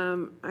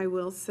I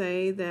will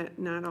say that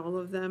not all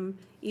of them,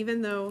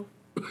 even though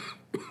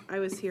I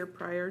was here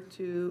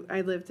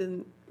I lived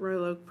in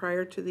Royal Oak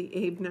prior to the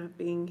Abe not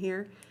being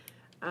here,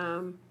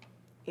 and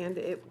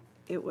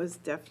it was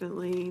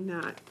definitely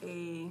not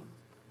a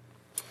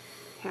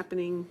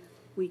happening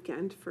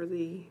weekend for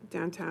the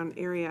downtown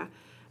area.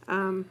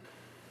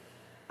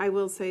 I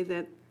will say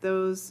that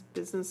those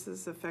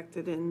businesses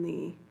affected in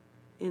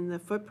the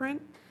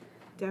footprint,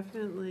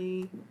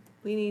 definitely,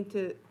 we need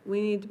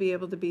to be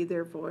able to be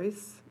their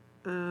voice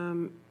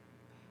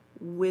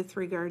with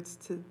regards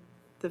to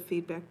the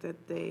feedback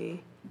that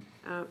they,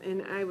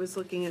 and I was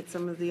looking at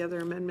some of the other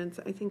amendments.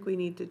 I think we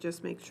need to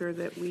just make sure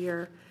that we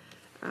are,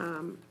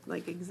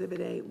 like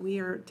Exhibit A, we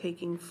are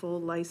taking full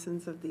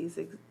license of these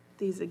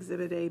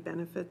Exhibit A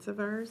benefits of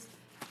ours,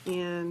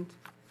 and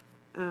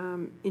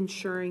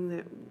ensuring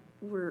that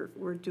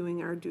we're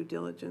doing our due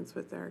diligence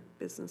with our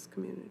business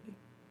community.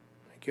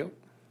 Thank you.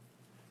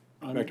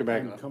 I'm Director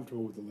Bagwell.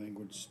 comfortable with the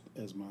language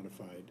as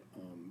modified.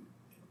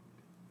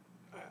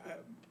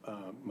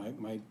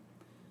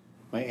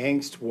 My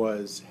angst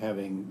was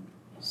having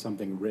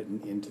something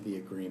written into the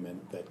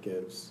agreement that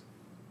gives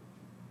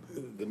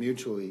The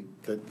mutually,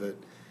 the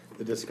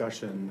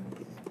discussion,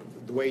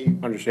 the way you.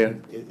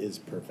 Understand. Is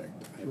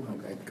perfect.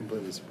 I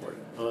completely support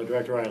it.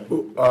 Director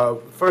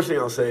Riley. first thing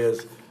I'll say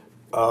is,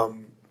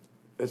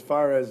 as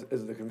far as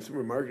the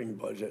consumer marketing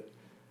budget,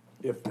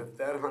 if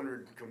that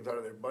 100 comes out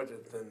of their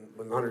budget, then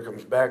when the 100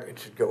 comes back, it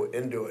should go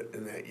into it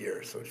in that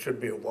year, so it should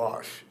be a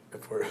wash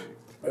if we're.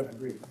 I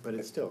agree, but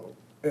it's still.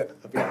 Yeah,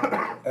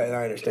 and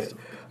I understand.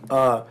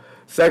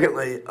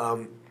 Secondly,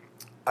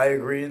 I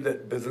agree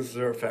that businesses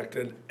are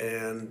affected,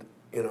 and,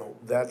 you know,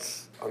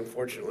 that's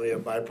unfortunately a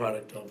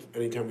byproduct of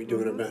anytime we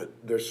do an event.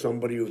 There's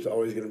somebody who's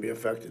always gonna be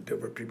affected. There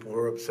were people who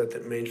were upset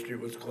that Main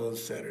Street was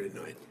closed Saturday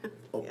night.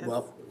 Oh,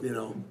 well, you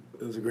know,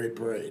 it was a great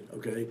parade,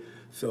 okay?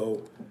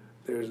 So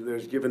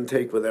there's give and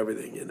take with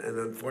everything, and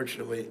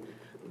unfortunately,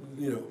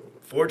 you know,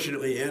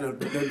 fortunately, and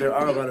there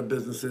are a lot of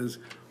businesses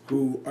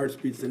who Arts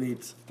Beats and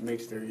Eats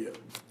makes their year.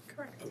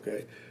 Correct.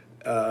 Okay,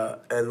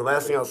 and the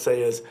last thing I'll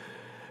say is,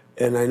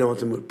 and I know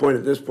it's a moot point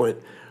at this point,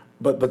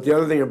 But the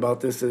other thing about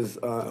this is,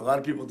 a lot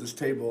of people at this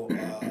table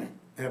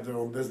have their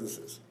own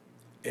businesses.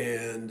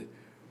 And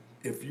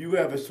if you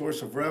have a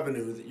source of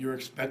revenue that you're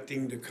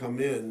expecting to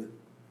come in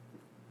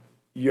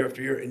year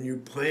after year, and you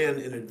plan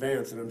in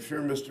advance, and I'm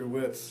sure Mr.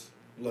 Witz,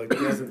 like,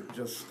 doesn't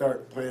just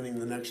start planning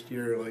the next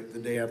year, like, the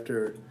day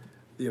after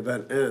the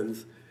event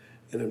ends,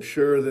 and I'm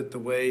sure that the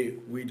way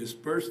we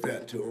disperse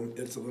that to him,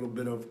 it's a little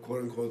bit of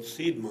quote-unquote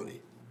seed money,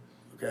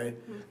 okay?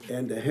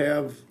 And to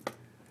have,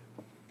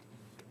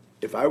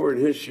 if I were in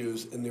his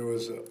shoes and there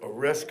was a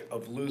risk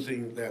of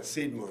losing that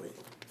seed money,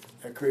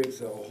 that creates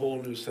a whole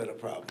new set of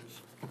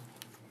problems.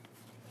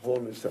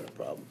 Whole new set of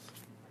problems.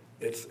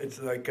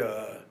 It's like,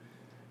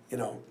 you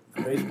know,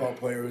 a baseball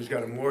player who's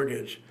got a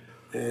mortgage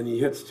and he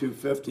hits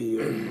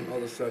 250 and all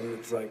of a sudden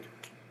it's like,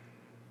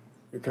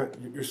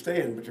 you're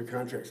staying, but your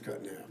contract's cut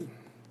in half.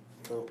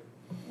 So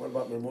what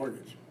about my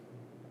mortgage?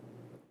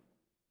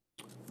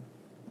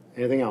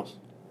 Anything else?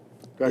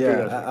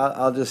 Yeah,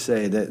 I'll just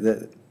say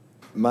that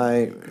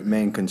my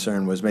main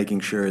concern was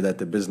making sure that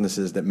the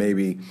businesses that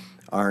maybe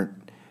aren't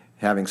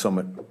having so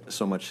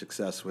much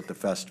success with the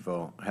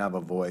festival have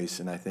a voice,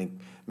 and I think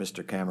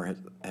Mr. Kammer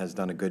has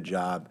done a good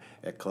job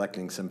at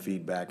collecting some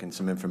feedback and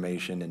some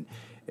information,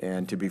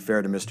 and to be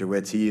fair to Mr.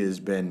 Witz, he has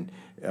been,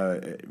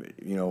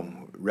 you know,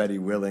 ready,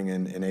 willing,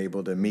 and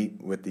able to meet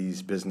with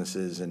these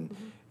businesses, and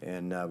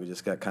we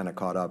just got kind of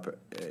caught up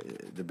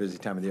the busy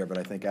time of the year, but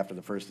I think after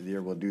the first of the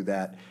year, we'll do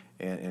that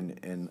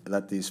and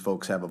let these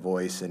folks have a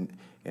voice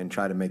and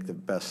try to make the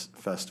best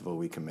festival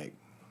we can make.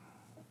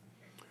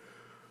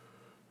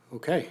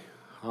 Okay.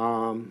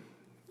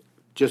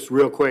 Just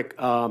real quick,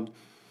 I'm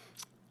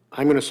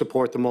going to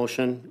support the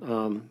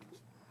motion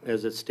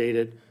as it's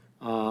stated.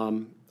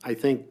 I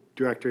think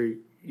Director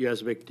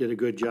Yezvik did a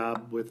good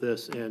job with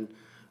this, and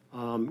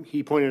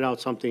he pointed out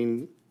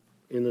something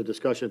in the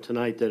discussion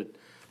tonight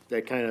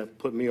that kind of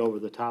put me over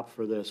the top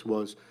for this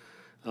was,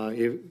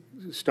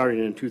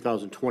 starting in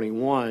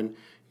 2021,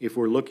 if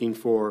we're looking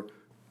for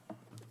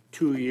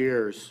 2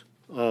 years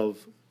of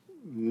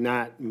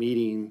not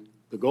meeting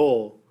the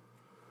goal,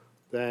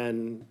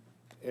 then,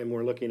 and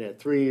we're looking at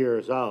 3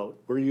 years out,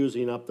 we're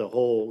using up the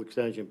whole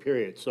extension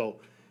period. So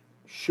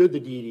should the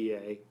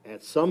DDA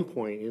at some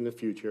point in the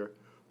future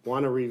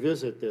want to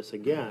revisit this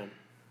again,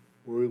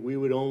 we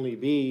would only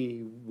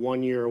be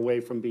 1 year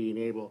away from being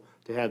able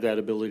to have that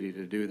ability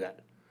to do that.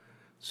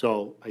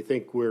 So I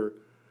think we're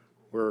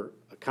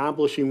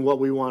accomplishing what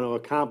we want to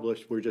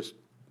accomplish, we're just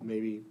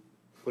maybe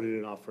putting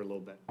it off for a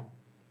little bit.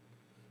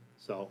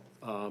 So,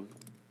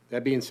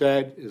 that being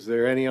said, is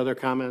there any other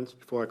comments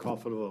before I call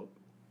for the vote?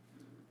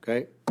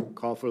 Okay,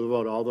 call for the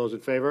vote. All those in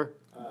favor?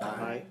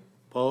 Aye.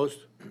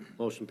 Opposed?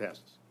 Motion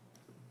passes.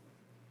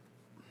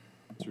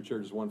 Mr. Chair,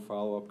 just one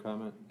follow-up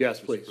comment? Yes,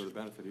 Just please. For the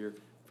benefit here,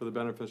 for the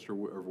benefit of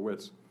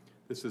Witz,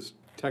 this is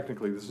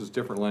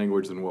different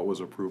language than what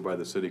was approved by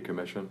the city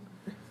commission.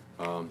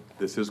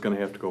 This is gonna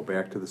have to go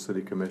back to the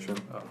city commission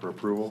for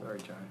approval. Sorry,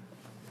 John.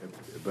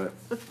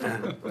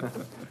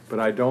 But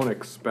I don't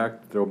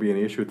expect there'll be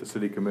any issue with the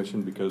city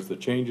commission because the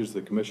changes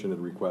the commission had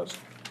requested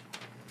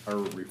are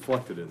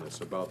reflected in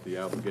this about the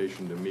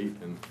obligation to meet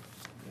and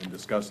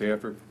discuss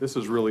after. This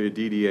is really a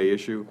DDA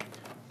issue,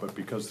 but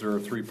because there are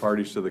 3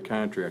 parties to the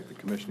contract, the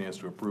commission has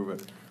to approve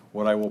it.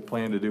 What I will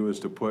plan to do is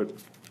to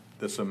put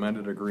this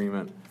amended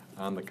agreement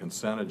on the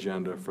consent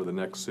agenda for the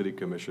next city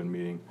commission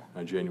meeting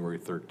on January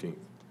 13th.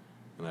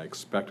 And I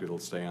expect it'll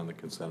stay on the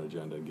consent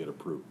agenda and get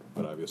approved,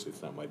 but obviously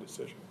it's not my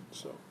decision,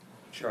 so.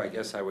 Sure, I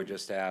guess I would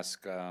just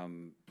ask,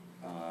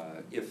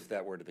 if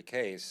that were to the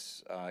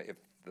case, if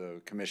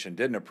the commission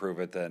didn't approve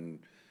it, then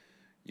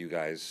you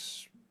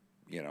guys,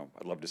 you know,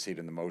 I'd love to see it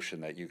in the motion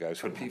that you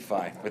guys would be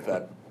fine with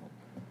that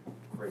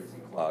crazy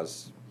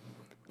clause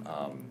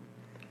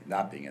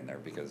not being in there,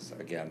 because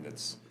again,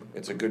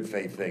 it's a good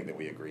faith thing that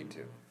we agreed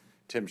to.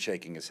 Tim's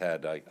shaking his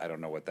head, I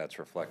don't know what that's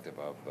reflective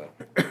of, but.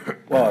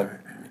 Well,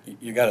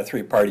 you got a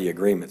 3-party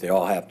agreement, they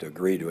all have to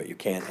agree to it. You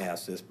can't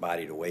ask this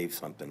body to waive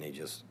something they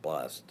just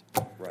blessed.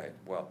 Right,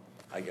 well,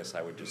 I guess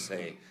I would just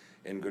say,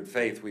 in good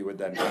faith, we would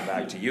then come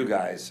back to you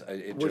guys.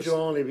 Which will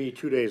only be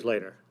 2 days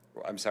later.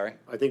 I'm sorry?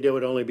 I think it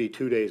would only be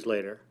 2 days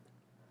later.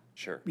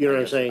 Sure. You know I what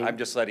I'm guess saying? I'm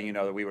just letting you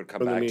know that we would come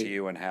From the back to meeting.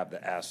 you and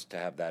ask to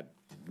have that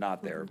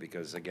not there,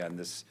 because again,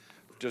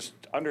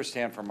 just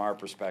understand from our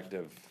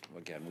perspective,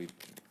 again,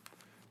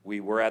 we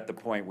were at the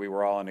point, we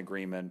were all in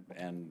agreement,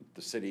 and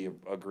the city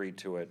agreed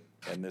to it,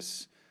 and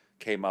this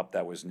came up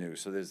that was new.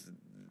 So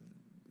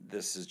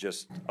this is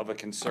just of a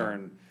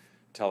concern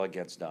till it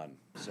gets done,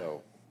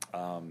 so.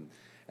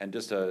 And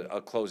just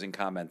a closing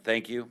comment,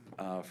 thank you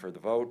for the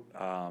vote.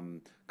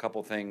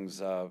 Couple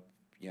things,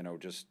 you know,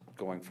 just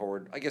going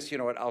forward. I guess, you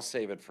know what, I'll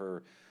save it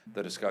for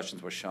the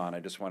discussions with Sean. I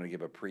just want to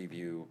give a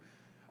preview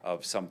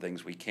of some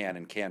things we can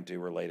and can't do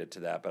related to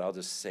that, but I'll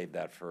just save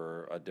that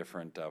for a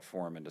different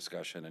forum and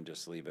discussion and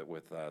just leave it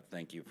with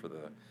thank you for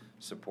the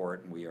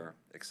support, and we are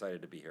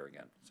excited to be here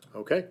again. So.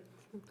 Okay,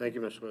 thank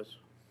you, Mr. Witz.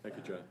 Thank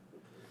you, John.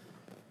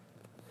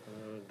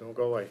 Don't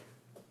go away.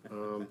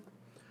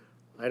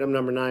 Item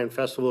number 9,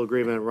 festival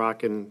agreement,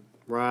 Rock and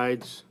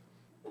Rides.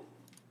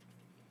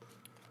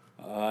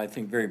 I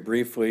think very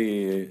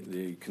briefly,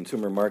 the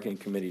Consumer Marketing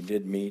Committee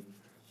did meet,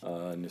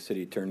 and the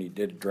city attorney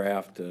did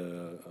draft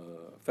a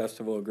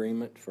festival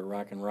agreement for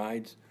Rock and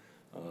Rides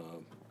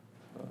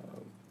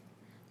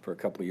for a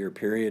couple-year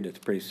period. It's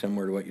pretty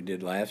similar to what you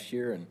did last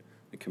year, and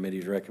the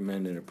committee's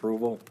recommending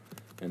approval,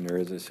 and there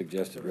is a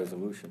suggested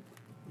resolution.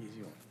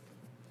 Easy one.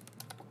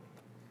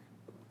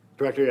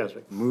 Director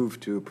Yazbek. Move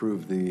to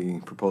approve the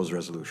proposed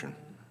resolution.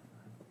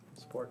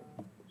 Support.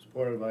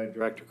 Supported by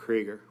Director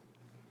Krieger.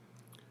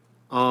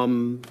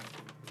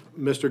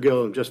 Mr.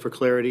 Gillum, just for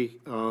clarity,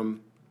 so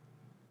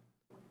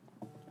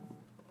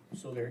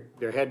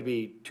there had to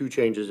be two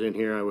changes in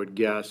here, I would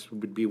guess.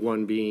 Would be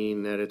one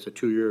being that it's a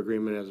 2-year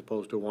agreement as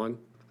opposed to 1?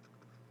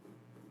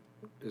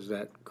 Is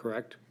that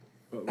correct?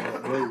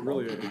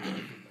 Really,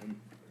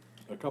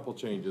 a couple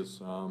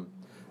changes.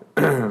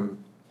 The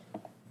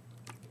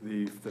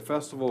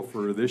festival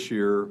for this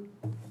year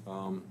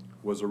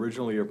was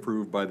originally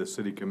approved by the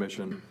city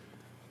commission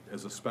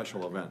as a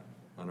special event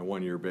on a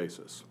 1-year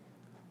basis.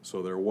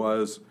 So there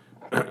was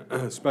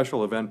a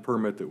special event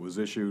permit that was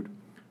issued,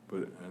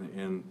 but,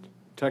 and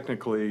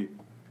technically,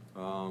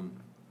 Mr.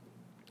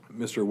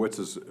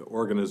 Witz's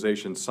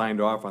organization signed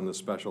off on the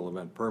special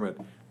event permit,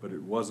 but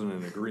it wasn't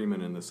an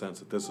agreement in the sense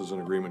that this is an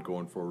agreement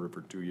going forward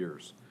for 2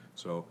 years.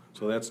 So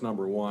that's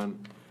number one.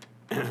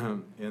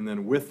 And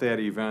then with that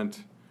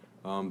event,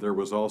 there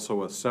was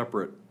also a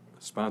separate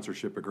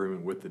sponsorship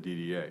agreement with the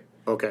DDA.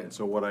 Okay. And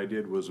so what I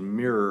did was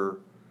mirror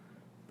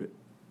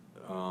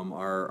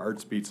our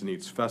Arts Beats and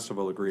Eats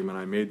Festival agreement.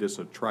 I made this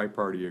a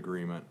tri-party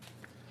agreement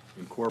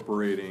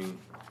incorporating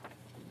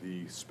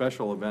the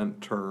special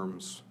event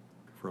terms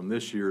from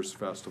this year's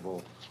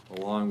festival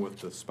along with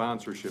the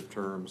sponsorship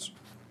terms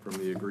from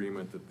the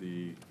agreement that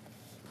the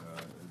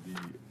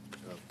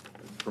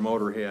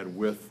promoter had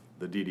with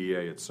the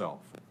DDA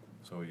itself.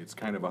 So it's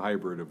kind of a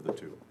hybrid of the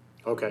two.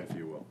 Okay. If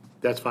you will.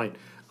 That's fine.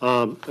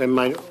 And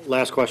my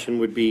last question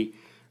would be,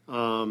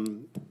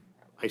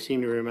 I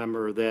seem to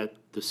remember that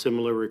the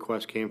similar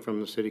request came from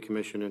the city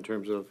commission in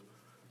terms of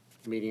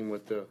meeting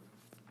with the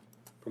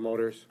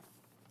promoters.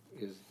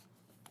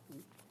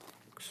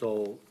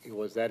 So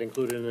was that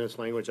included in this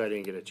language? I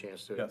didn't get a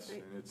chance to. Yes,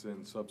 and it's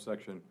in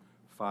subsection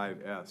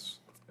 5S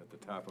at the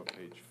top of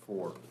page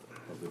 4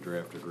 of the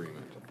draft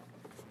agreement.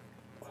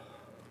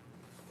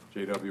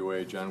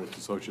 JWA, John Witz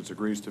Associates,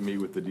 agrees to meet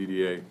with the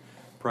DDA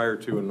prior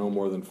to and no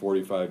more than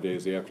 45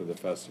 days after the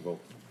festival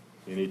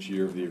in each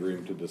year of the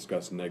agreement to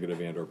discuss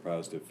negative and/or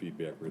positive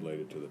feedback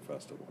related to the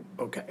festival.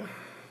 Okay.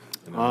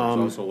 And then there's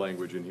also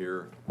language in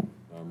here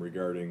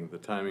regarding the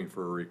timing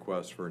for a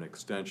request for an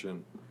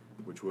extension,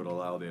 which would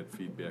allow that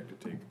feedback to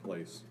take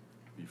place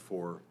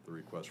before the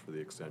request for the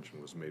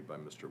extension was made by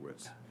Mr.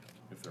 Witz,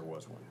 if there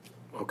was one.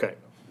 Okay.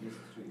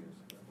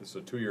 This is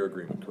a 2-year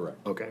agreement, correct?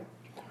 Okay.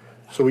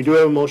 So we do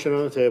have a motion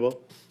on the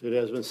table. It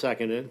has been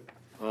seconded.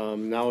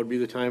 Now would be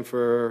the time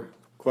for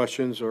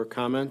questions or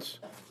comments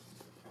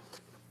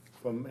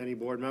from any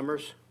board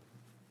members.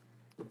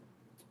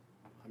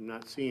 I'm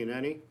not seeing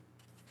any.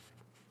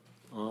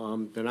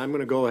 Then I'm going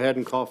to go ahead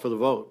and call for the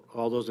vote.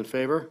 All those in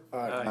favor?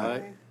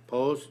 Aye.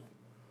 Opposed?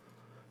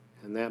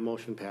 And that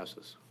motion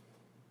passes.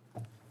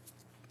 Thank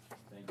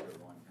you,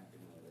 everyone. Happy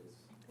holidays.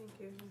 Thank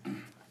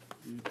you.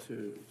 You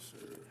too, sir.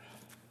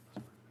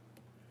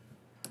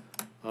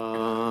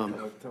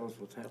 Tell us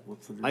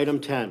what's the item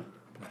 10,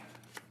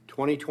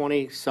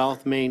 2020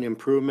 South Main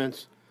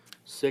improvements,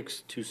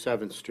 6th to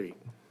 7th Street.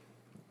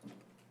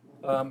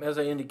 As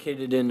I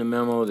indicated in the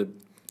memo, the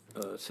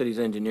city's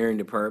engineering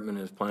department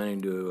is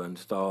planning to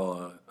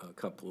install a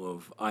couple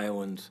of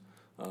islands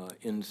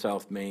in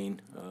South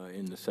Main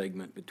in the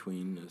segment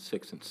between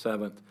 6th and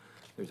 7th.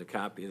 There's a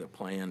copy of the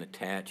plan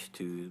attached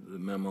to the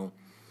memo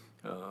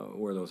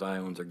where those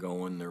islands are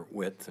going, their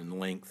width and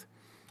length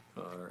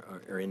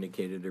are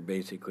indicated. They're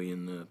basically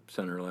in the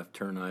center left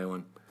turn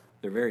island.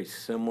 They're very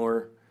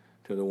similar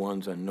to the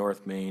ones on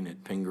North Main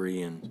at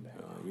Pingree and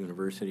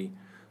University,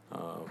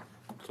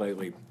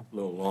 slightly a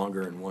little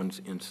longer in one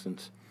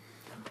instance.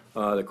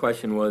 The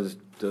question was,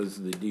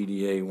 does the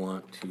DDA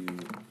want to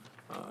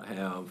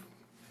have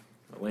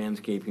a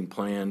landscaping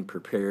plan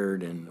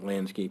prepared and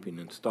landscaping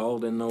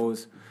installed in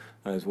those,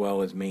 as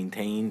well as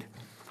maintained,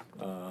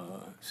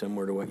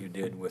 similar to what you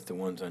did with the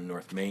ones on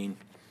North Main?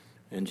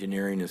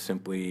 Engineering is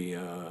simply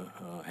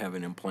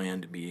having them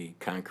planned to be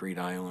concrete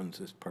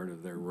islands as part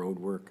of their road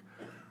work.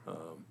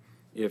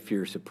 If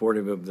you're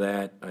supportive of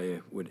that, I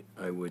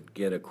would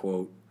get a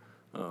quote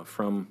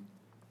from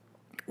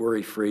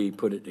Worry Free,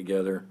 put it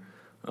together,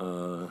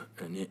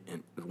 and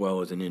as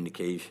well as an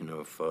indication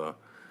of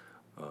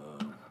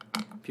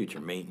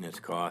future maintenance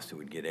costs that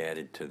would get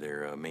added to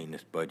their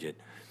maintenance budget.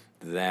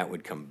 That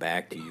would come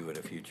back to you at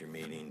a future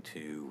meeting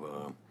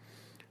to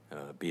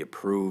be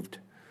approved.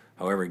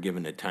 However,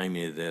 given the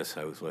timing of this,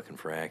 I was looking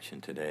for action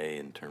today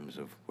in terms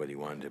of whether you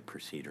wanted to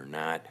proceed or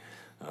not,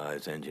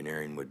 as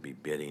engineering would be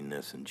bidding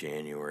this in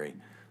January.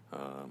 I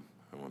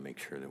want to make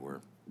sure that we're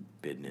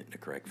bidding it in the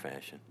correct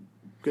fashion.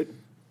 Good.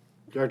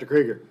 Director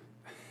Krieger.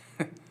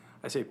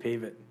 I say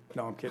pave it.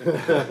 No, I'm kidding.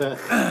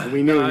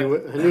 We knew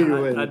you, I knew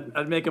you would.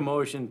 I'd make a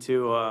motion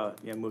to,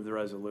 move the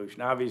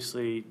resolution.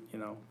 Obviously,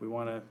 we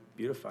want to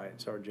beautify it.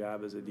 It's our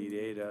job as a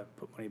DDA to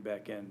put money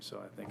back in,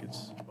 so I think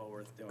it's well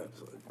worth doing.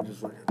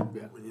 Just like,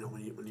 when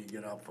you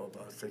get out for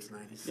about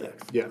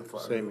 696. Yeah,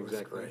 same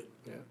exact rate.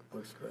 Yeah.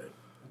 Looks great.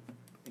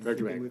 Roger,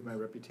 Keeping Mac. with my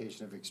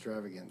reputation of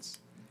extravagance,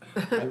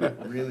 I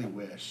would really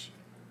wish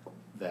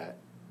that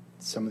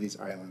some of these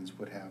islands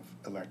would have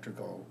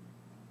electrical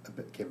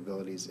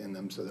capabilities in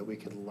them so that we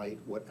could light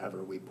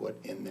whatever we put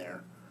in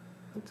there.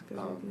 That's a good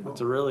idea.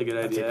 It's a really good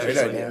idea, great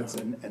actually. idea. Adds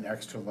an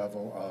extra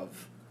level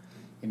of,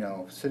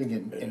 sitting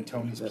in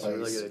Tony's That's a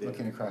really place, good idea.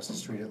 looking across the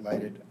street at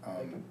lighted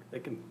They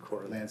can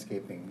correlate. They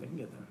landscaping. can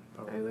get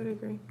that. I would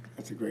agree.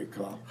 That's a great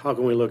call. How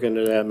can we look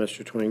into that,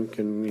 Mr. Twing?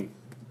 Can we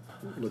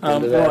look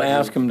into that? We'll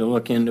ask them to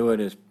look into it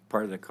as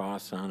part of the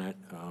costs on it.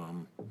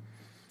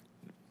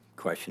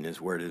 Question is,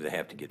 where do they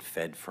have to get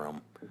fed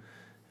from?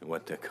 And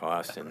what the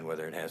cost and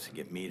whether it has to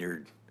get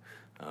metered.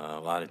 A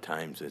lot of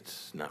times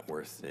it's not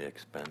worth the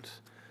expense.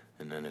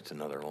 And then it's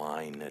another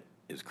line that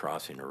is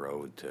crossing the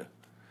road to,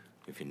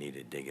 if you need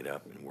to dig it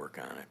up and work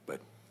on it. But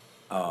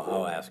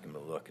I'll ask them to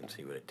look and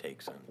see what it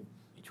takes on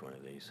each one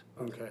of these.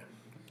 Okay.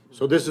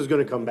 So this is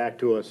gonna come back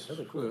to us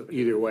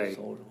either way,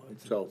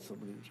 so.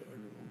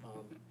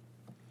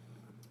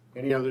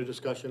 Any other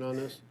discussion on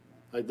this?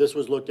 Like, this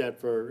was looked at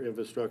for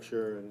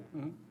infrastructure,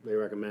 and they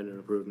recommended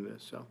approving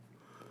this, so.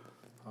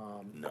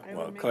 No, I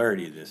well, would make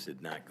clarity, this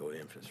did not go to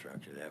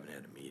infrastructure. They haven't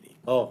had a meeting.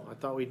 Oh, I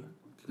thought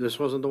this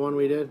wasn't the one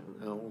we did?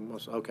 No,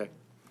 almost, okay.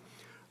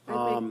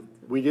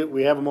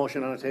 We have a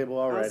motion on the table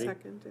I'll already.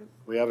 second it.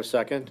 We have a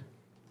second.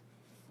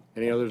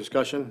 Any other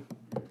discussion?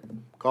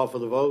 Call for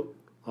the vote.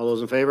 All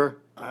those in favor?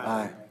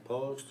 Aye.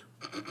 Opposed?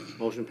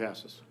 Motion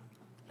passes.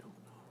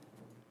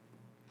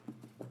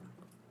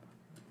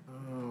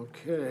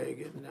 Okay,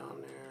 getting down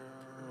there.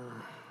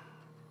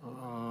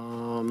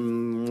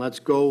 Let's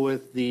go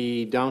with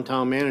the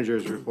downtown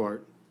manager's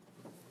report.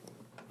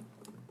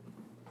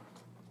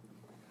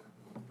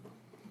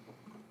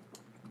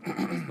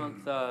 This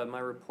month, my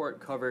report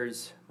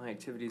covers my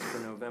activities for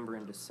November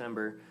and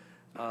December.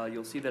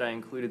 You'll see that I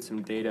included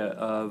some data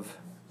of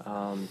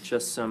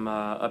just some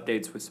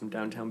updates with some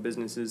downtown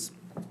businesses.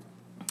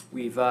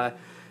 We've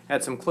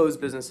had some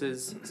closed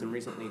businesses, some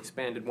recently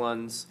expanded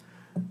ones,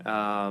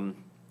 some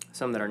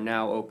that are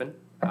now open,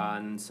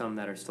 and some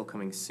that are still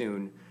coming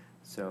soon.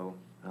 So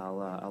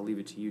I'll leave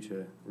it to you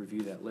to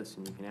review that list,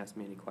 and you can ask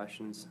me any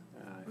questions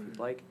if you'd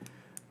like.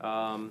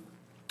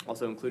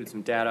 Also included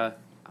some data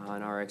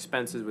on our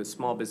expenses with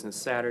Small Business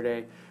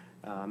Saturday.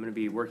 I'm going to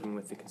be working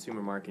with the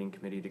Consumer Marketing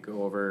Committee to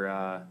go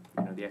over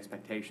the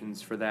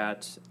expectations for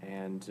that,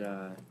 and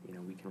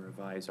we can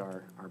revise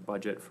our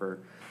budget for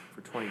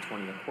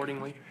 2020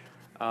 accordingly.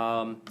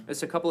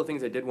 There's a couple of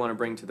things I did want to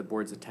bring to the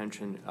board's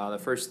attention. The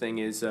first thing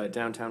is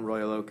downtown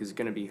Royal Oak is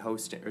going to be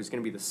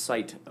the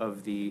site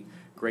of the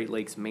Great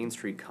Lakes Main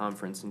Street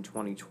Conference in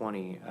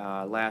 2020.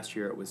 Last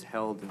year it was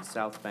held in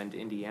South Bend,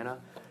 Indiana.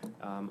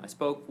 I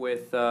spoke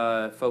with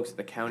folks at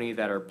the county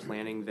that are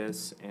planning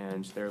this,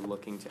 and they're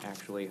looking to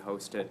actually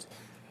host it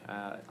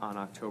on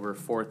October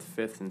 4th,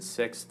 5th, and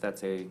 6th.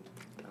 That's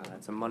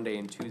a Monday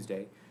and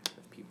Tuesday.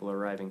 People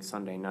arriving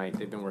Sunday night.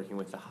 They've been working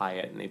with the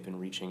Hyatt, and they've been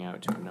reaching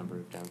out to a number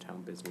of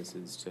downtown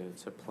businesses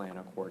to plan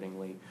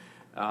accordingly.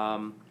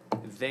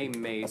 They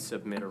may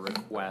submit a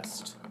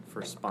request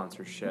for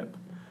sponsorship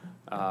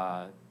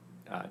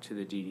to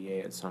the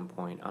DDA at some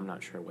point. I'm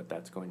not sure what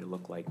that's going to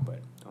look like, but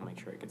I'll make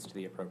sure it gets to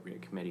the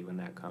appropriate committee when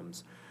that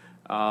comes.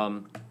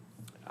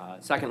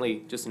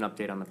 Secondly, just an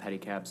update on the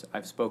pedicabs.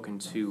 I've spoken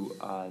to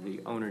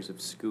the owners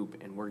of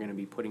Scoop, and we're going to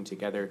be putting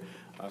together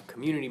a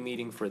community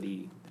meeting for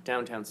the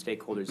downtown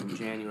stakeholders in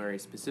January,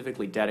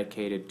 specifically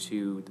dedicated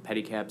to the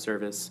pedicab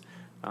service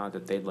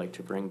that they'd like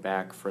to bring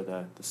back for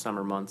the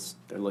summer months.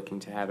 They're looking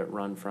to have it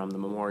run from the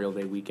Memorial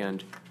Day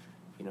weekend,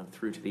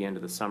 through to the end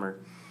of the summer.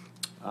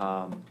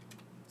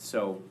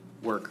 So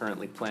we're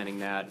currently planning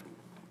that.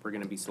 We're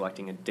going to be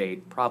selecting a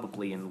date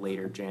probably in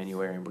later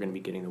January, and we're going to be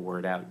getting the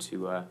word out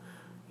to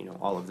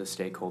all of the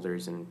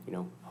stakeholders, and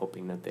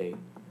hoping that they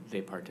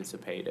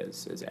participate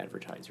as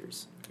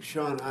advertisers.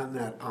 Sean, on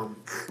that,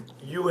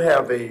 you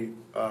have a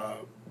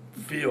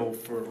feel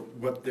for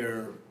what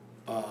their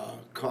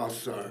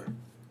costs are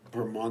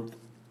per month?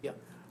 Yeah.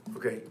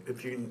 Okay,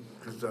 if you,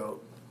 because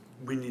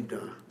we need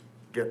to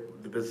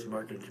get the Business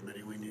Marketing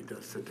Committee, we need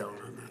to sit down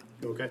on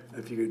that. Okay.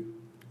 If you could,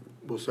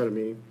 We'll set a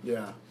meeting.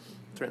 yeah.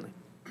 Certainly.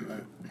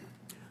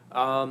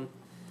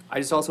 I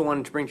just also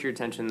wanted to bring to your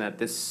attention that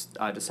this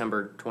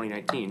December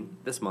 2019,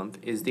 this month,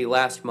 is the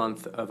last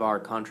month of our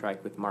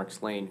contract with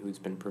Marks Lane, who's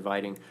been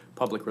providing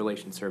public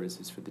relations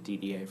services for the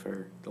DDA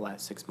for the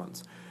last 6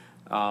 months.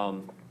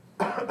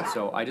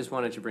 So I just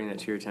wanted to bring that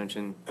to your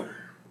attention,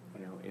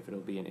 if it'll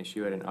be an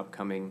issue at an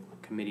upcoming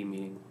committee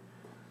meeting.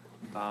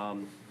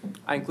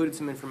 I included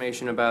some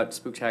information about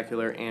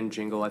Spooktacular and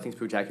Jingle. I think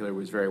Spooktacular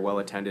was very well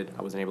attended.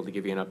 I wasn't able to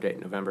give you an update in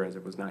November as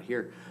it was not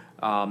here.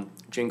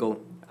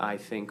 Jingle, I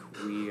think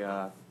we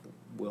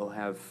will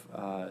have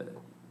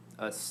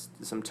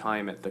some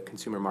time at the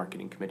Consumer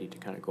Marketing Committee to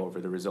kind of go over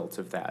the results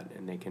of that,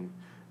 and they can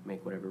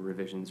make whatever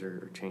revisions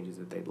or changes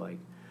that they'd like.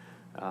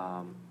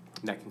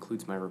 That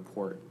concludes my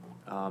report.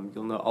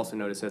 You'll also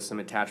notice as some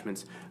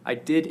attachments, I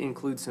did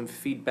include some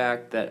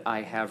feedback that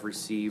I have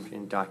received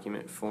in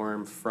document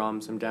form from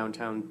some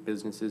downtown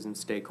businesses and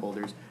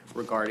stakeholders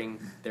regarding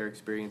their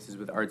experiences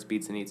with Arts,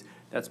 Beats, and Eats.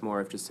 That's more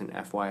of just an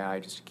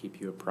FYI, just to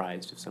keep you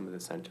apprised of some of the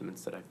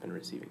sentiments that I've been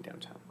receiving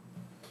downtown.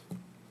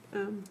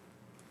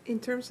 In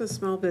terms of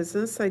small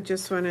business, I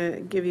just want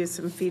to give you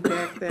some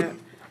feedback that,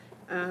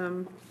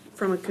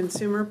 from a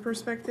consumer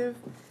perspective,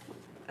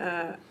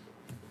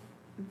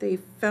 they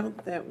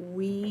felt that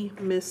we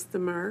missed the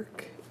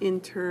mark in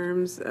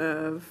terms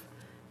of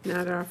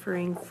not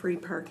offering free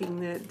parking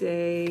that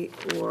day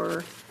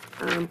or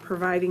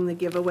providing the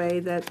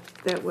giveaway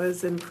that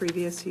was in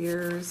previous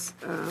years,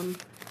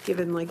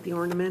 given like the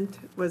ornament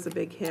was a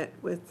big hit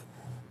with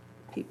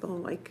people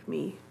like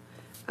me.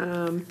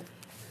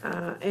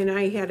 And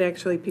I had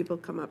actually people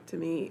come up to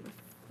me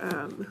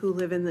who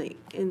live in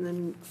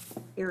the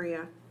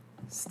area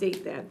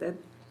state that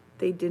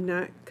they did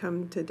not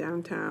come to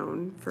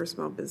downtown for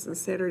Small Business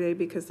Saturday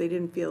because they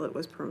didn't feel it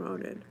was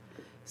promoted.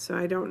 So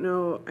I don't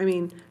know, I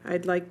mean,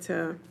 I'd like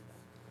to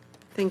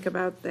think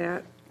about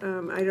that.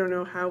 I don't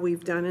know how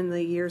we've done in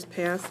the years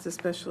past,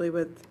 especially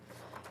with,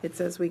 it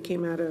says we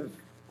came out of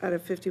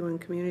 51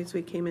 communities,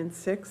 we came in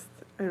 6th.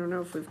 I don't know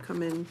if we've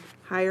come in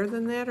higher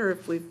than that or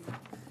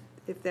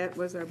if that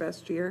was our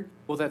best year.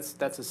 Well, that's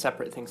a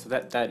separate thing. So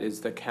that is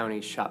the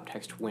county shop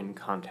text win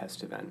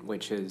contest event,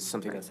 which is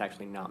something that's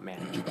actually not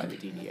managed by the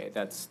DDA.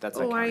 That's a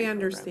Oh, county I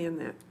understand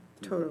program.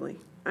 that, totally.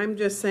 I'm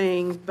just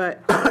saying,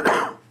 but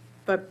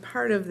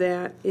part of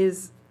that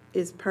is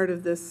part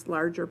of this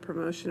larger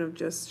promotion of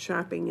just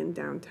shopping in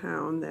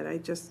downtown that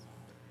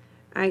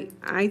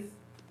I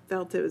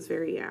felt it was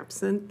very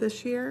absent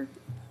this year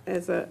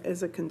as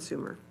a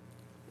consumer.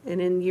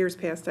 And in years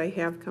past, I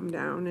have come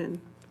down and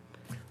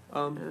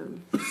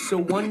So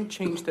one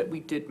change that we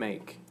did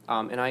make,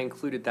 and I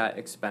included that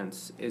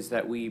expense, is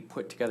that we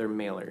put together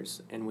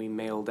mailers and we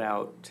mailed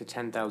out to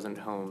 10,000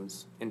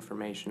 homes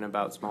information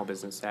about Small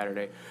Business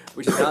Saturday,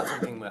 which is not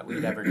something that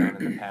we'd ever done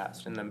in the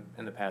past. In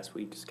the past,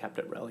 we just kept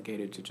it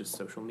relegated to just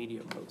social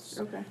media posts.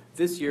 Okay.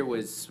 This year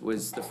was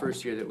the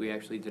first year that we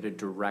actually did a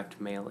direct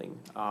mailing.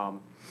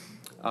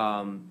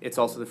 It's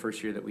also the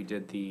first year that we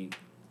did the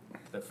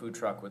food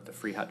truck with the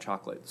free hot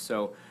chocolate.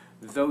 So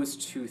those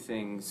two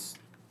things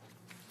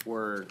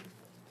were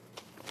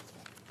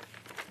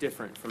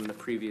different from the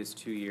previous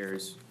 2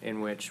 years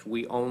in which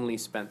we only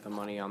spent the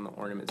money on the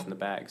ornaments and the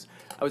bags.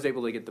 I was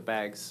able to get the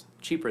bags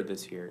cheaper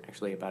this year,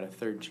 actually about a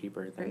third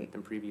cheaper than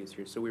previous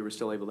years. So we were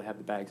still able to have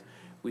the bags.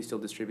 We still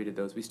distributed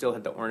those. We still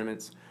had the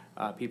ornaments.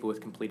 People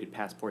with completed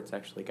passports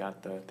actually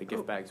got the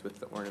gift bags with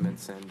the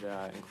ornaments and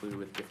included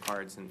with gift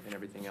cards and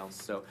everything else.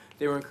 So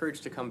they were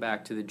encouraged to come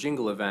back to the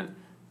Jingle event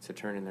to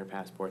turn in their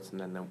passports, and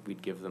then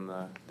we'd give them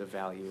the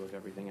value of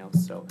everything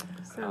else. So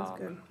sounds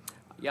good.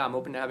 yeah, I'm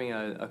open to having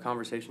a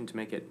conversation to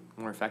make it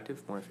more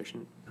effective, more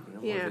efficient,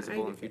 more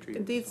visible in future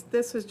years.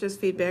 This was just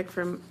feedback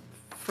from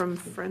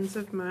friends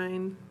of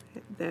mine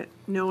that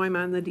know I'm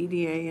on the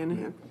DDA and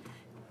have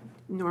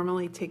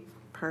normally take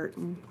part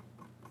in.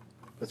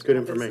 That's good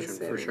Small Business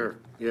information, for Saturday. sure.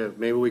 Yeah,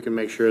 maybe we can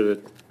make sure that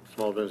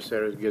Small Business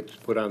Saturday gets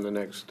put on the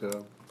next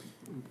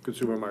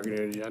consumer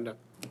marketing agenda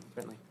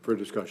Certainly. for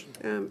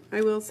discussion.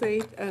 I will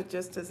say,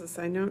 just as a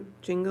side note,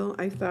 Jingle,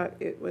 I thought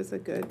it was a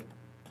good,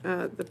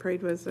 the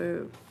parade was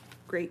a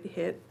great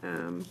hit.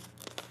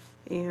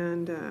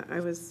 And I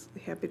was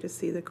happy to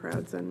see the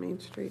crowds on Main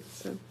Street,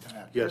 so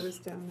I Yes. was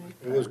down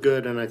there. It was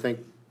good, and I think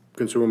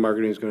consumer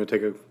marketing is going to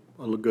take a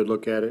good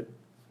look at it.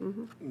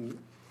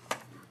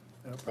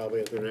 Probably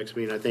at their next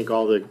meeting. I think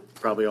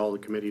probably all the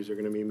committees are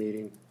going to be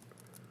meeting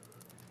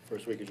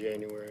first week of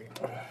January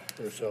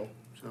or so.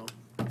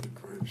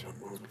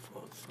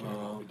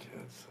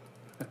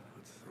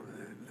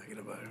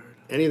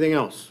 Anything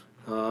else?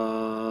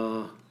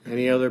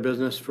 Any other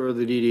business for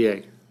the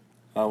DDA?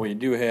 We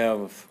do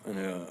have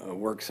a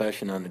work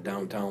session on the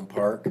downtown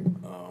park.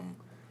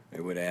 I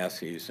would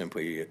ask you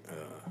simply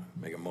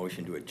make a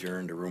motion to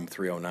adjourn to room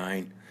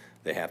 309.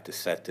 They have to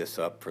set this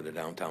up for the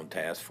downtown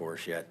task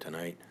force yet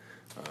tonight,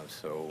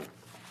 so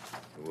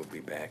we'll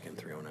be back in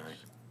 309.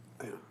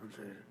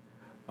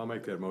 I'll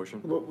make that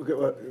motion.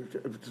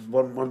 Just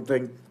one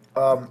thing,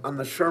 on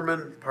the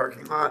Sherman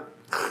parking lot,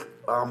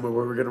 where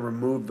we're gonna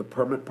remove the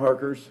permit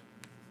parkers,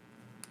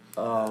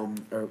 or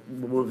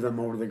move them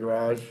over to the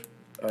garage.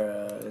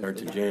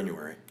 Starts in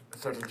January.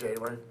 Starts in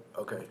January,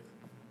 okay.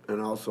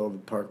 And also the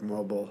park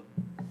mobile,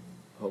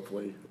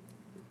 hopefully,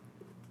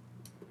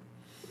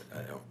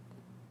 I don't,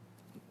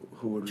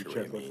 who would we Sure,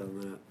 check you with mean.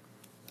 on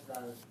that?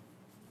 Guys,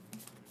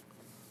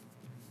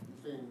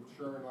 you seen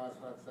Sherman last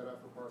night set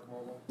up for Park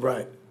Mobile?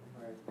 Right,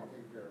 Right,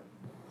 take care.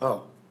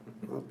 oh,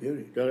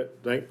 beauty. Got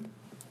it?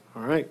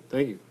 All right,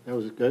 thank you. That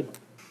was good.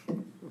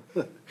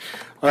 All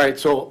right,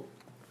 so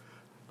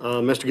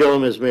Mr.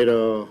 Gillum has made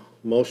a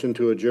motion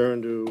to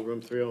adjourn to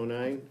room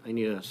 309. I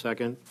need a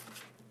second.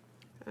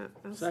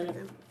 I'll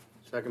second.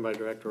 Second by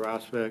Director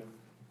Rosbeck.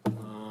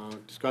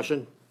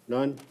 Discussion?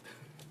 None?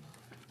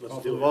 Let's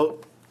do a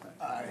vote,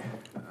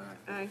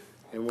 Aye.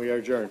 and we are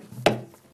adjourned.